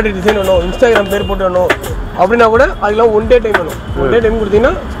வந்து எம்ப்ராய்டரி டிசைன் வேணும், இன்ஸ்டாகிராம் பேர் போட்டு வேணும் அப்படின்னா கூட அதுக்கெல்லாம் ஒன் டே டைம் வேணும். ஒன் டே டைம்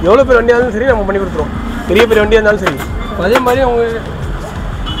கொடுத்தீங்கன்னா எவ்வளோ பேர் வண்டியாக இருந்தாலும் சரி நம்ம பண்ணி கொடுத்துருவோம். பெரிய வண்டியாக இருந்தாலும் சரி. அதே மாதிரி அவங்க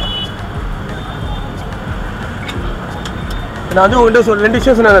நான் வந்து உங்கள்கிட்ட சொல்ல 2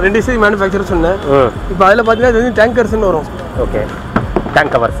 விஷயம் சொன்னேன். 2 விஷயம் மேனுஃபேக்சர் சொன்னேன். இப்போ அதில் பார்த்தீங்கன்னா இது வந்து டேங்கர்ஸ்ன்னு வரும். Okay,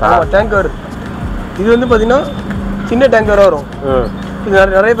 tank கவர்ஸா? Tank cover. இது வந்து பார்த்தீங்கன்னா சின்ன டேங்கராக வரும். இது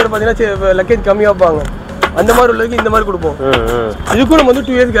நிறைய பேர் பார்த்தீங்கன்னா லக்கேஜ் கம்மியாக வைப்பாங்க. அந்த மாதிரி உள்ளதுக்கு இந்த மாதிரி கொடுப்போம். இதுக்கும் நம்ம வந்து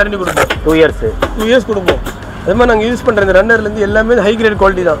 2 இயர்ஸ் கேரண்டி கொடுப்போம். 2 இயர்ஸ் கொடுப்போம். அதே மாதிரி நாங்கள் யூஸ் பண்ணுற இந்த ரன்னர்லேருந்து எல்லாமே ஹை கிரேட்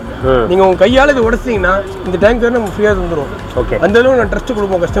குவாலிட்டி தான். நீங்கள் உங்கள் கையால் இது உடச்சிங்கன்னா இந்த டேங்கர் நம்ம ஃப்ரீயாக தந்துடும். ஓகே, அந்த அளவுக்கு நான் ட்ரஸ்ட்டு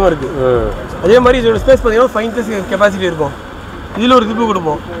கொடுப்போம் கஸ்டமருக்கு. அதே மாதிரி இதோட ஸ்பேஸ் பார்த்தீங்கன்னா 5 inches கெப்பாசிட்டி இருக்கும். இதில் ஒரு திப்பு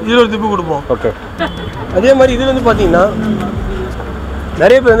கொடுப்போம். ஓகே, அதே மாதிரி இதில் வந்து பார்த்தீங்கன்னா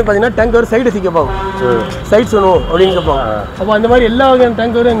நிறைய பேர் வந்து பார்த்தீங்கன்னா டேங்கர் சைடு கேட்பாங்க, சைட்ஸ் வேணும் அப்படின்னு கேட்பாங்க. அப்போ அந்த மாதிரி எல்லா வகையான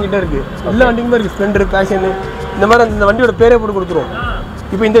டேங்கரும் எங்கிட்ட இருக்குது. எல்லா வண்டிக்குமே இருக்குது. ஸ்ப்ளெண்டர், பேஷன், இந்த மாதிரி அந்த வண்டியோட பேரே போட்டு கொடுத்துருவோம்.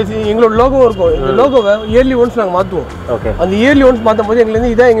 இப்போ இந்த எங்களோட லோகோ இருக்கும். இந்த லோகோவை இயர்லி ஒன்ஸ் நாங்கள் மாற்றுவோம். ஓகே, அந்த இயர்லி ஒன்ஸ் மாற்றும் போது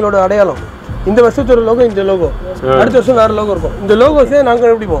எங்களுக்கு இதான் எங்களோட அடையாளம். இந்த வருஷத்தோட லோகோ இந்த லோகோ, அடுத்த வருஷம் வேறு லோகோ இருக்கும். இந்த லோகோஸே நாங்கள்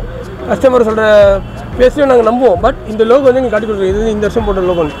கண்டுபிடிப்போம். கஸ்டமர் சொல்கிற பேசியும் நாங்கள் நம்புவோம். பட் இந்த லோகோ வந்து எங்கள் காட்டி கொடுக்குறோம். இது இந்த வருஷம் போட்ட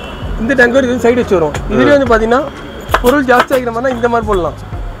லோகோன்னு. இந்த டேங்கர் இது சைடு வச்சு வரும். இதுலேயே வந்து பார்த்தீங்கன்னா பொருள் ஜாஸ்தி ஆகிற மாதிரி இந்த மாதிரி போடலாம்.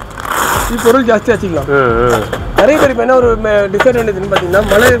 இது பொருள் ஜாஸ்தியாக வச்சுக்கலாம். நிறைய பேர் இப்போ என்ன ஒரு டிஸ்அட்வான்டேஜ்னு பார்த்தீங்கன்னா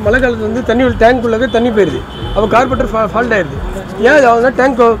மழை காலத்தில் வந்து தண்ணி டேங்க்குள்ளே தண்ணி போயிடுது. அப்போ கார்பெட்டர் ஃபால்ட் ஆயிடுது. ஏன் அதாவது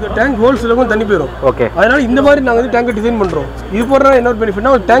டேங்க் ஹோல்ஸ்லக்கும் தண்ணி போயிடும். ஓகே, அதனால இந்த மாதிரி நாங்கள் வந்து டேங்கை டிசைன் பண்ணுறோம். இது போடுறா என்ன ஒரு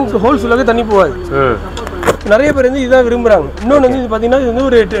பெனிஃபிட்னா ஒரு டேங்க் ஹோல்ஸ்லக்கு தண்ணி போகாது. நிறைய பேர் வந்து இதான் விரும்புகிறாங்க. இன்னொன்று வந்து இது பார்த்தீங்கன்னா இது வந்து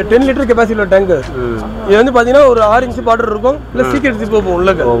ஒரு 10 லிட்டர் கெப்பாசிட்டி டேங்கர். இது வந்து பார்த்தீங்கன்னா ஒரு 6 inch பார்டர் இருக்கும். ப்ளஸ் சீக்கிரம் ஜிப் போகும்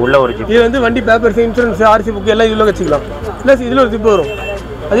உள்ள ஒரு ஜிப். இது வந்து வண்டி பேப்பர்ஸ், இன்சூரன்ஸ், ஆர்சி புக் எல்லாம் இதில் வச்சுக்கலாம். ப்ளஸ் இதில் ஒரு ஜிப் வரும்.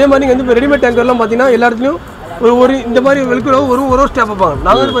 அதே மாதிரி நீங்கள் வந்து இப்போ ரெடிமேட் டேங்கர்லாம் பார்த்தீங்கன்னா எல்லா இடத்துலையும் ஒரு இந்த மாதிரி வெல்க்ரோ ஒரு ஸ்டாப் வைப்பாங்க.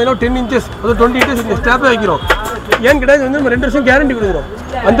 நாங்கள் வந்து பார்த்தீங்கன்னா 10 inches 20 inches இந்த ஸ்டாப்பே வைக்கிறோம். ஏன்னு கேட்டால் இது வந்து நம்ம 2 வருஷம் கேரண்டி கொடுக்குறோம்.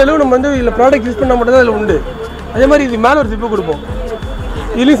 அந்தளவு நம்ம வந்து இதில் ப்ராடக்ட் யூஸ் பண்ணால் மட்டும் தான் அதில் உண்டு. அதே மாதிரி இது மேலே ஒரு ஜிப்பு கொடுப்போம்.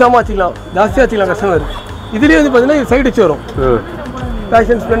 இதுலேயும் சாமா வச்சுக்கலாம், ஜாஸ்தியாக வச்சுக்கலாம் கஸ்டமர். இதுலேயே வந்து பார்த்தீங்கன்னா இது சைடு வச்சு வரும்.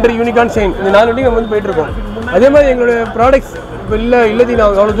 பேஷன், ஸ்ப்ளெண்டர், யூனிகான், ஷைன் இந்த 4 வண்டியும் நம்ம வந்து போயிட்டுருக்கோம். அதே மாதிரி எங்களோட ப்ராடக்ட்ஸ் இப்போ இல்லதி நான்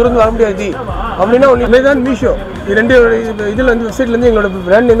அவ்வளோ தூரம் வர முடியாது அப்படின்னா ஒன்று தான் மீஷோ. இது 2 இதில் வந்து வெப்சைட்லேருந்து எங்களோட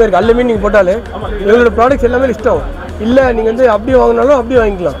பிராண்ட் நேம் இருக்குது. AL-AMEEN நீங்கள் போட்டாலே எங்களோட ப்ராடக்ட்ஸ் எல்லாமே லிஸ்ட் ஆகும். இல்லை நீங்கள் வந்து அப்படியே வாங்கினாலும் அப்படியே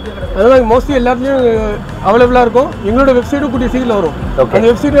வாங்கிக்கலாம். அதனால் மோஸ்ட்லி எல்லாத்துலேயும் அவைலபிளாக இருக்கும். எங்களோட வெப்சைட்டும் கூடிய சீக்கிரம் வரும். அந்த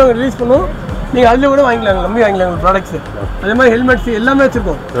வெப்சைட்டும் நாங்கள் ரிலீஸ் பண்ணுவோம். நீங்கள் அதில் கூட வாங்கிக்கலாம், நம்பி வாங்கிக்கலாம் எங்கள் ப்ராடக்ட்ஸ். அதே மாதிரி ஹெல்மெட்ஸ் எல்லாமே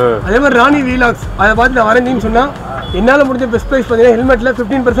வச்சுருக்கோம். அதே மாதிரி ராணி வீலாக்ஸ் அதை பார்த்து நான் வரேன்னு சொன்னால் என்னால் முடிஞ்ச பெஸ்ட் ப்ரைஸ் பார்த்தீங்கன்னா ஹெல்மெட்டில்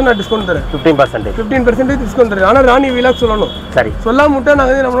 15% நான் டிஸ்கவுண்ட் தரேன். 15% டிஸ்கவுண்ட் தரேன். ஆனால் ராணி வீலாக்ஸ் சொல்லணும். சரி, சொல்லாம விட்டா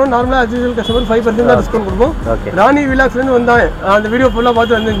நாங்கள் வந்து நம்மளோட நார்மலாக அஜிஷுவல் கஸ்டமர் 5% தான் டிஸ்கவுண்ட் கொடுப்போம். ராணி வீலாக்ஸ்லேருந்து வந்தேன், அந்த வீடியோ ஃபுல்லாக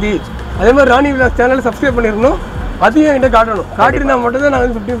பார்த்து வந்திருந்தி. அதே மாதிரி ராணி வீலாக்ஸ் சேனலை சப்ஸ்கிரைப் பண்ணிருக்கணும். அதையும் என்கிட்ட காட்டணும். காட்டினா மட்டும் தான் நாங்கள்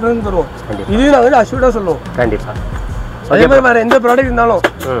வந்து 15% தருவோம். இதையும் நாங்கள் வந்து அஷ்யூர்டாக சொல்லுவோம். கண்டிப்பாக. அதே மாதிரி வேறு எந்த ப்ராடக்ட் இருந்தாலும்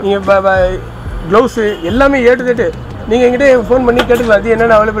நீங்கள் க்ளவுஸு எல்லாமே ஏட்டு நீங்கள் எங்கிட்ட ஃபோன் பண்ணி கேட்டுக்கலாம். அது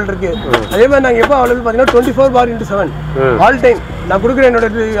என்னென்ன அவைலபிள் இருக்குது. அதே மாதிரி நாங்கள் எப்போ அவைலபிள் பார்த்தீங்கன்னா 24/7 ஆல் டைம். நான் கொடுக்குற என்னோட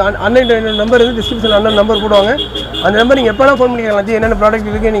அண்ணன் நம்பர் வந்து டிஸ்கிரிப்ஷன் அண்ணன் நம்பர் போடுவாங்க. அந்த நம்பர் நீங்கள் எப்போலாம் ஃபோன் பண்ணிக்கலாம். அது என்னென்ன ப்ராடக்ட்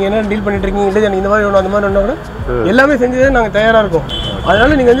இருக்குது, நீங்கள் என்ன டீல் பண்ணிட்டு இருக்கீங்க, இல்லை எனக்கு இந்த மாதிரி வேணும் அந்த மாதிரி வேணும் கூட எல்லாமே செஞ்சதே நாங்கள் தயாராக இருக்கோம்.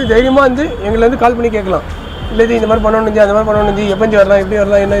 அதனால் நீங்கள் வந்து தைரியமாக வந்து எங்களை வந்து கால் பண்ணி கேட்கலாம். இல்லை இது இந்த மாதிரி பண்ணணும், அந்த மாதிரி பண்ணணும், எப்போ வரலாம், எப்படி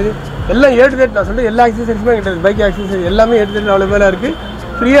வரலாம், என்ன இது எல்லாம் ஏட்டு நான் சொல்லிட்டு எல்லா ஆக்சசரிஸுமே எங்கிட்ட இருக்குது. பைக் ஆக்சசரி எல்லாமே ஏட்டு அவைலபிளாக இருக்குது.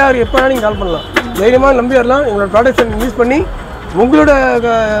 ஃப்ரீயாக எப்போனா நீங்கள் கால் பண்ணலாம். தைரியமாக நம்பி வரலாம். எங்களோட ப்ராடக்ட்ஸை யூஸ் பண்ணி உங்களோட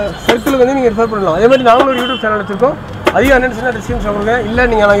சர்க்கிளுக்கு வந்து நீங்கள் ரெஃபர் பண்ணலாம். அதே மாதிரி நாங்களும் ஒரு யூடியூப் சேனல் வச்சுருக்கோம். அதிகம் அண்ணன் டிஸ்கிரிப்ஷன் கொடுங்க. இல்லை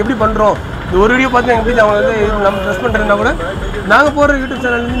நீங்கள் நாங்கள் எப்படி பண்ணுறோம், இந்த ஒரு வீடியோ பார்த்து எங்கள் வீட்டில் அவங்க வந்து நம்ம ட்ரெஸ் பண்ணுறதுனா கூட நாங்கள் போடுற யூடியூப்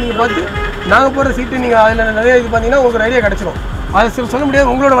சேனல் வந்து நீங்கள் பார்த்து நாங்கள் போடுற சீட்டு நீங்கள் அதில் நிறைய இது பார்த்தீங்கன்னா உங்களுக்கு ஒரு ஐடியா கிடச்சிடும். அதை சொல்ல முடியாது.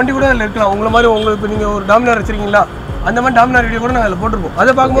 உங்களோட வண்டி கூட அதில் இருக்கலாம். உங்களை மாதிரி உங்களுக்கு இப்போ நீங்கள் ஒரு டாமினார் வச்சுருக்கீங்களா, அந்த மாதிரி டாமினார் வீடியோ கூட நாங்கள் அதில் போட்டிருப்போம்.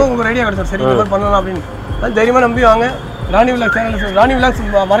 அதை பார்க்கும்போது உங்களுக்கு ஒரு ஐடியா கிடச்சிடும். சரி இந்த மாதிரி பண்ணலாம் அப்படின்னு. அது தைரியமாக நம்பி வாங்க. ராணி விலாக்ஸ் சேனல் ராணி விலாக்ஸ்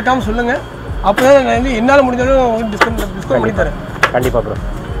மறக்காமல் சொல்லுங்கள். அப்போ தான் நான் வந்து என்னால் முடிஞ்சாலும் உங்களுக்கு டிஸ்கவுண்ட் பண்ணி தரேன். கண்டிப்பாக ப்ரோ.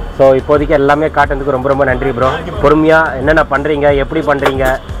 ஸோ இப்போதைக்கு எல்லாமே காட்டுறதுக்கு ரொம்ப ரொம்ப நன்றி ப்ரோ. பொறுமையாக என்னென்ன பண்ணுறீங்க, எப்படி பண்ணுறீங்க,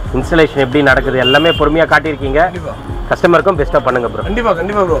 இன்ஸ்டலேஷன் எப்படி நடக்குது எல்லாமே பொறுமையாக காட்டியிருக்கீங்க. கஸ்டமருக்கும் பெஸ்ட்டாக பண்ணுங்க ப்ரோ.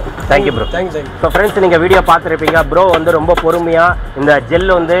 கண்டிப்பாக bro. Thank you bro. Thank you. So friends நீங்கள் வீடியோ பார்த்துருப்பீங்க. ப்ரோ வந்து ரொம்ப பொறுமையாக இந்த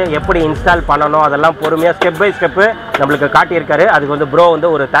ஜெல் வந்து எப்படி இன்ஸ்டால் பண்ணணும் அதெல்லாம் பொறுமையாக ஸ்டெப் பை ஸ்டெப்பு நம்மளுக்கு காட்டியிருக்காரு. அதுக்கு வந்து ப்ரோ வந்து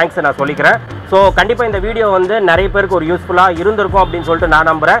ஒரு தேங்க்ஸை நான் சொல்லிக்கிறேன். ஸோ கண்டிப்பாக இந்த வீடியோ வந்து நிறைய பேருக்கு ஒரு யூஸ்ஃபுல்லாக இருந்திருக்கும் அப்படின்னு சொல்லிட்டு நான்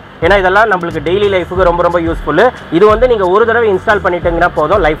நம்புகிறேன். ஏன்னா இதெல்லாம் நம்மளுக்கு டெய்லி லைஃபுக்கு ரொம்ப ரொம்ப யூஸ்ஃபுல்லு. இது வந்து நீங்கள் ஒரு தடவை இன்ஸ்டால் பண்ணிட்டீங்கன்னா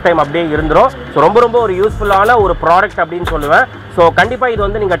போதும், லைஃப் டைம் அப்படியே இருந்துரும். ஸோ ரொம்ப ஒரு யூஸ்ஃபுல்லான ஒரு ப்ராடக்ட் அப்படின்னு சொல்லுவேன். ஸோ கண்டிப்பாக இது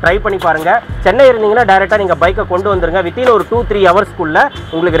வந்து நீங்கள் ட்ரை பண்ணி பாருங்கள். சென்னை இருந்தீங்கன்னா டேரெக்டாக நீங்கள் பைக்கை கொண்டு வந்துருங்க. வித்தின் ஒரு 2-3 ஹவர்ஸ்க்குள்ளே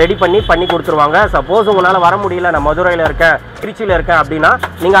உங்களுக்கு ரெடி பண்ணி கொடுத்துருவாங்க. சப்போஸ் உங்களால் வர முடியல, நான் மதுரையில் இருக்கேன், திருச்சியில் இருக்கேன் அப்படின்னா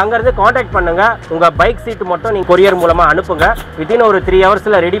நீங்கள் அங்கேருந்து காண்டாக்ட் பண்ணுங்கள். உங்கள் பைக் சீட்டு மட்டும் நீங்கள் கொரியர் மூலமாக அனுப்புங்க. வித்தின் ஒரு 3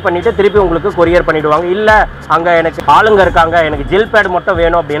 ஹவர்ஸில் ரெடி பண்ணிவிட்டு திருப்பி உங்களுக்கு கொரியர் பண்ணிவிடுவாங்க. இல்லை அங்கே எனக்கு ஆளுங்க இருக்காங்க, எனக்கு ஜெல் பேட் மட்டும்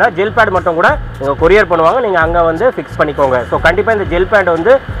வேணும் அப்படின்னா ஜெல் பேட் மட்டும் கூட நீங்கள் கொரியர் பண்ணுவாங்க. நீங்கள் அங்கே வந்து ஃபிக்ஸ் பண்ணிக்கோங்க. ஸோ கண்டிப்பாக இந்த ஜெல் பேட்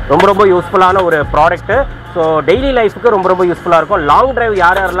வந்து ரொம்ப யூஸ்ஃபுல்லான ஒரு ப்ராடக்ட்டு. ஸோ டெய்லி லைஃபுக்கு ரொம்ப யூஸ்ஃபுல்லாக இருக்கும். லாங் டிரைவ்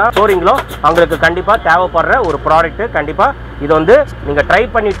யாரெல்லாம் போகிறீங்களோ அவங்களுக்கு கண்டிப்பாக தேவைப்படுற ஒரு ப்ராடக்ட்டு. கண்டிப்பாக இது வந்து நீங்கள் ட்ரை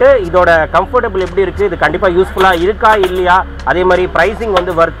பண்ணிவிட்டு இதோட கம்ஃபர்டபுள் எப்படி இருக்குது, இது கண்டிப்பாக யூஸ்ஃபுல்லாக இருக்கா இல்லையா, அதே மாதிரி ப்ரைஸிங்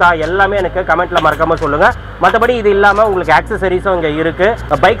வந்து வர்த்தா எல்லாமே எனக்கு கமெண்ட்டில் மறக்காமல் சொல்லுங்கள். மற்றபடி இது இல்லாமல் உங்களுக்கு ஆக்சசரிஸும் இங்கே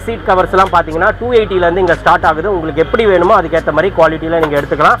இருக்குது. பைக் சீட் கவர்ஸ்லாம் பார்த்தீங்கன்னா 280லேருந்து இங்கே ஸ்டார்ட் ஆகுது. உங்களுக்கு எப்படி வேணுமோ அதுக்கேற்ற மாதிரி குவாலிட்டியில் நீங்கள்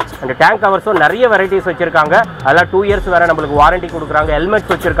எடுத்துக்கலாம். அந்த டேங்க் கவர்ஸும் நிறைய வெரைட்டிஸ் வச்சுருக்காங்க. அதெல்லாம் 2 இயர்ஸ் வேறு நம்மளுக்கு வாரண்டி கொடுக்குறாங்க.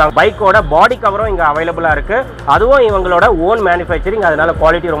 ஹெல்மெட்ஸ் வச்சுருக்காங்க. பைக்கோட பாடி கவரும் இங்கே அவைலபிளாக இருக்குது. அதுவும் இவங்களோட ஓன் மேனுஃபேக்சரிங், அதனால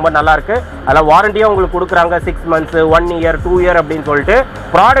குவாலிட்டி ரொம்ப நல்லா இருக்குது. அதில் வாரண்டியும் உங்களுக்கு கொடுக்குறாங்க 6 months, 1 year, 2 year அப்படின்னு சொல்லிட்டு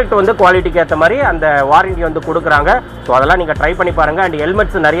ப்ராடக்ட் வந்து குவாலிட்டிக்கு ஏற்ற மாதிரி அந்த வாரண்டி வந்து கொடுக்குறாங்க. ஸோ அதெல்லாம் நீங்கள் ட்ரை பண்ணி பாருங்கள். அண்ட்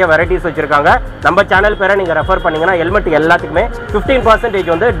ஹெல்மெட்ஸ் நிறைய வெரைட்டிஸ் வச்சுருக்காங்க. நம்ம சேனல் பேரை நீங்கள் ரெஃபர் பண்ணிங்கன்னா ஹெல்மெட் எல்லாத்துக்குமே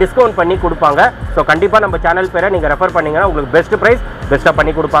 15% வந்து டிஸ்கவுண்ட் பண்ணி கொடுப்பாங்க. ஸோ கண்டிப்பாக நம்ம சேனல் பேரை நீங்கள் ரெஃபர் பண்ணிங்கன்னா உங்களுக்கு பெஸ்ட் ப்ரைஸ் பெஸ்ட்டாக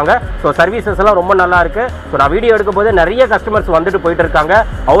பண்ணி கொடுப்பாங்க. ஸோ சர்வீசஸ் எல்லாம் ரொம்ப நல்லா இருக்குது. ஸோ நான் வீடியோ எடுக்கும் போது நிறைய கஸ்டமர்ஸ் வந்துட்டு போயிட்டு இருக்காங்க.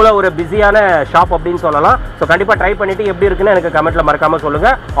 அவ்வளோ ஒரு பிஸியான ஷாப் அப்படின்னு சொல்லலாம். ஸோ கண்டிப்பாக ட்ரை பண்ணிவிட்டு எப்படி இருக்குன்னு எனக்கு கமெண்ட்டில் மறக்காமல்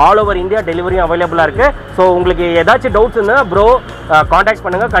சொல்லுங்கள். ஆல் ஓவர் இந்தியா டெலிவரியும் அவைலபிளாக இருக்குது. ஸோ உங்களுக்கு ஏதாச்சும் டவுட்ஸ் இருந்தால் ப்ரோ காண்டாக்ட்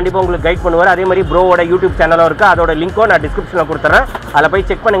பண்ணுங்கள். கண்டிப்பாக உங்களுக்கு கைட் பண்ணுவார். அதே மாதிரி ப்ரோவோட யூடியூப் சேனலும் இருக்குது. அதோட லிங்க்கும் நான் டிஸ்கிரிப்ஷனில் கொடுத்துறேன். அதில் போய்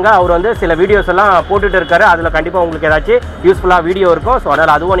செக் பண்ணுங்கள். அவர் வந்து சில வீடியோஸ் எல்லாம் போட்டுட்டு இருக்காரு. அதில் கண்டிப்பாக உங்களுக்கு ஏதாச்சும் யூஸ்ஃபுல்லாக வீடியோ இருக்கும். ஸோ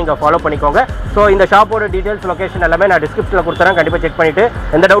அதனால் அதுவும் நீங்கள் ஃபாலோ பண்ணிக்கோங்க. ஸோ இந்த ஷாப்போட டீட்டெயில்ஸ், லொகேஷன் எல்லாமே நான் டிஸ்கிரிப்ஷனில் கொடுத்துறேன். கண்டிப்பாக செக் பண்ணிவிட்டு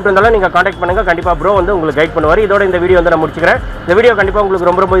எந்த டவுட் இருந்தாலும் நீங்கள் காண்டாக்ட் பண்ணுங்கள். கண்டிப்பாக ப்ரோ வந்து உங்களுக்கு கைட் பண்ணுவார். இதோட இந்த வீடியோ வந்து நான் முடிச்சுக்கிறேன். இந்த வீடியோ கண்டிப்பாக உங்களுக்கு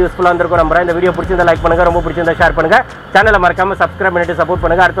ரொம்ப யூஸ்ஃபுல்லாக இருந்திருக்கும் நம்புறேன். இந்த வீடியோ பிடிச்சிருந்தா லைக் பண்ணுங்கள், ரொம்ப பிடிச்சிருந்தா ஷேர் பண்ணுங்கள். சேனலை மறக்காமல் சப்ஸ்கிரைப் பண்ணிட்டு சப்போர்ட்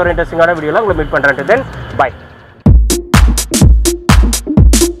பண்ணுங்கள். அடுத்த ஒரு இன்ட்ரெஸ்டிங்கான வீடியோவில் உங்களை மீட் பண்ணுறேன். தென் பை.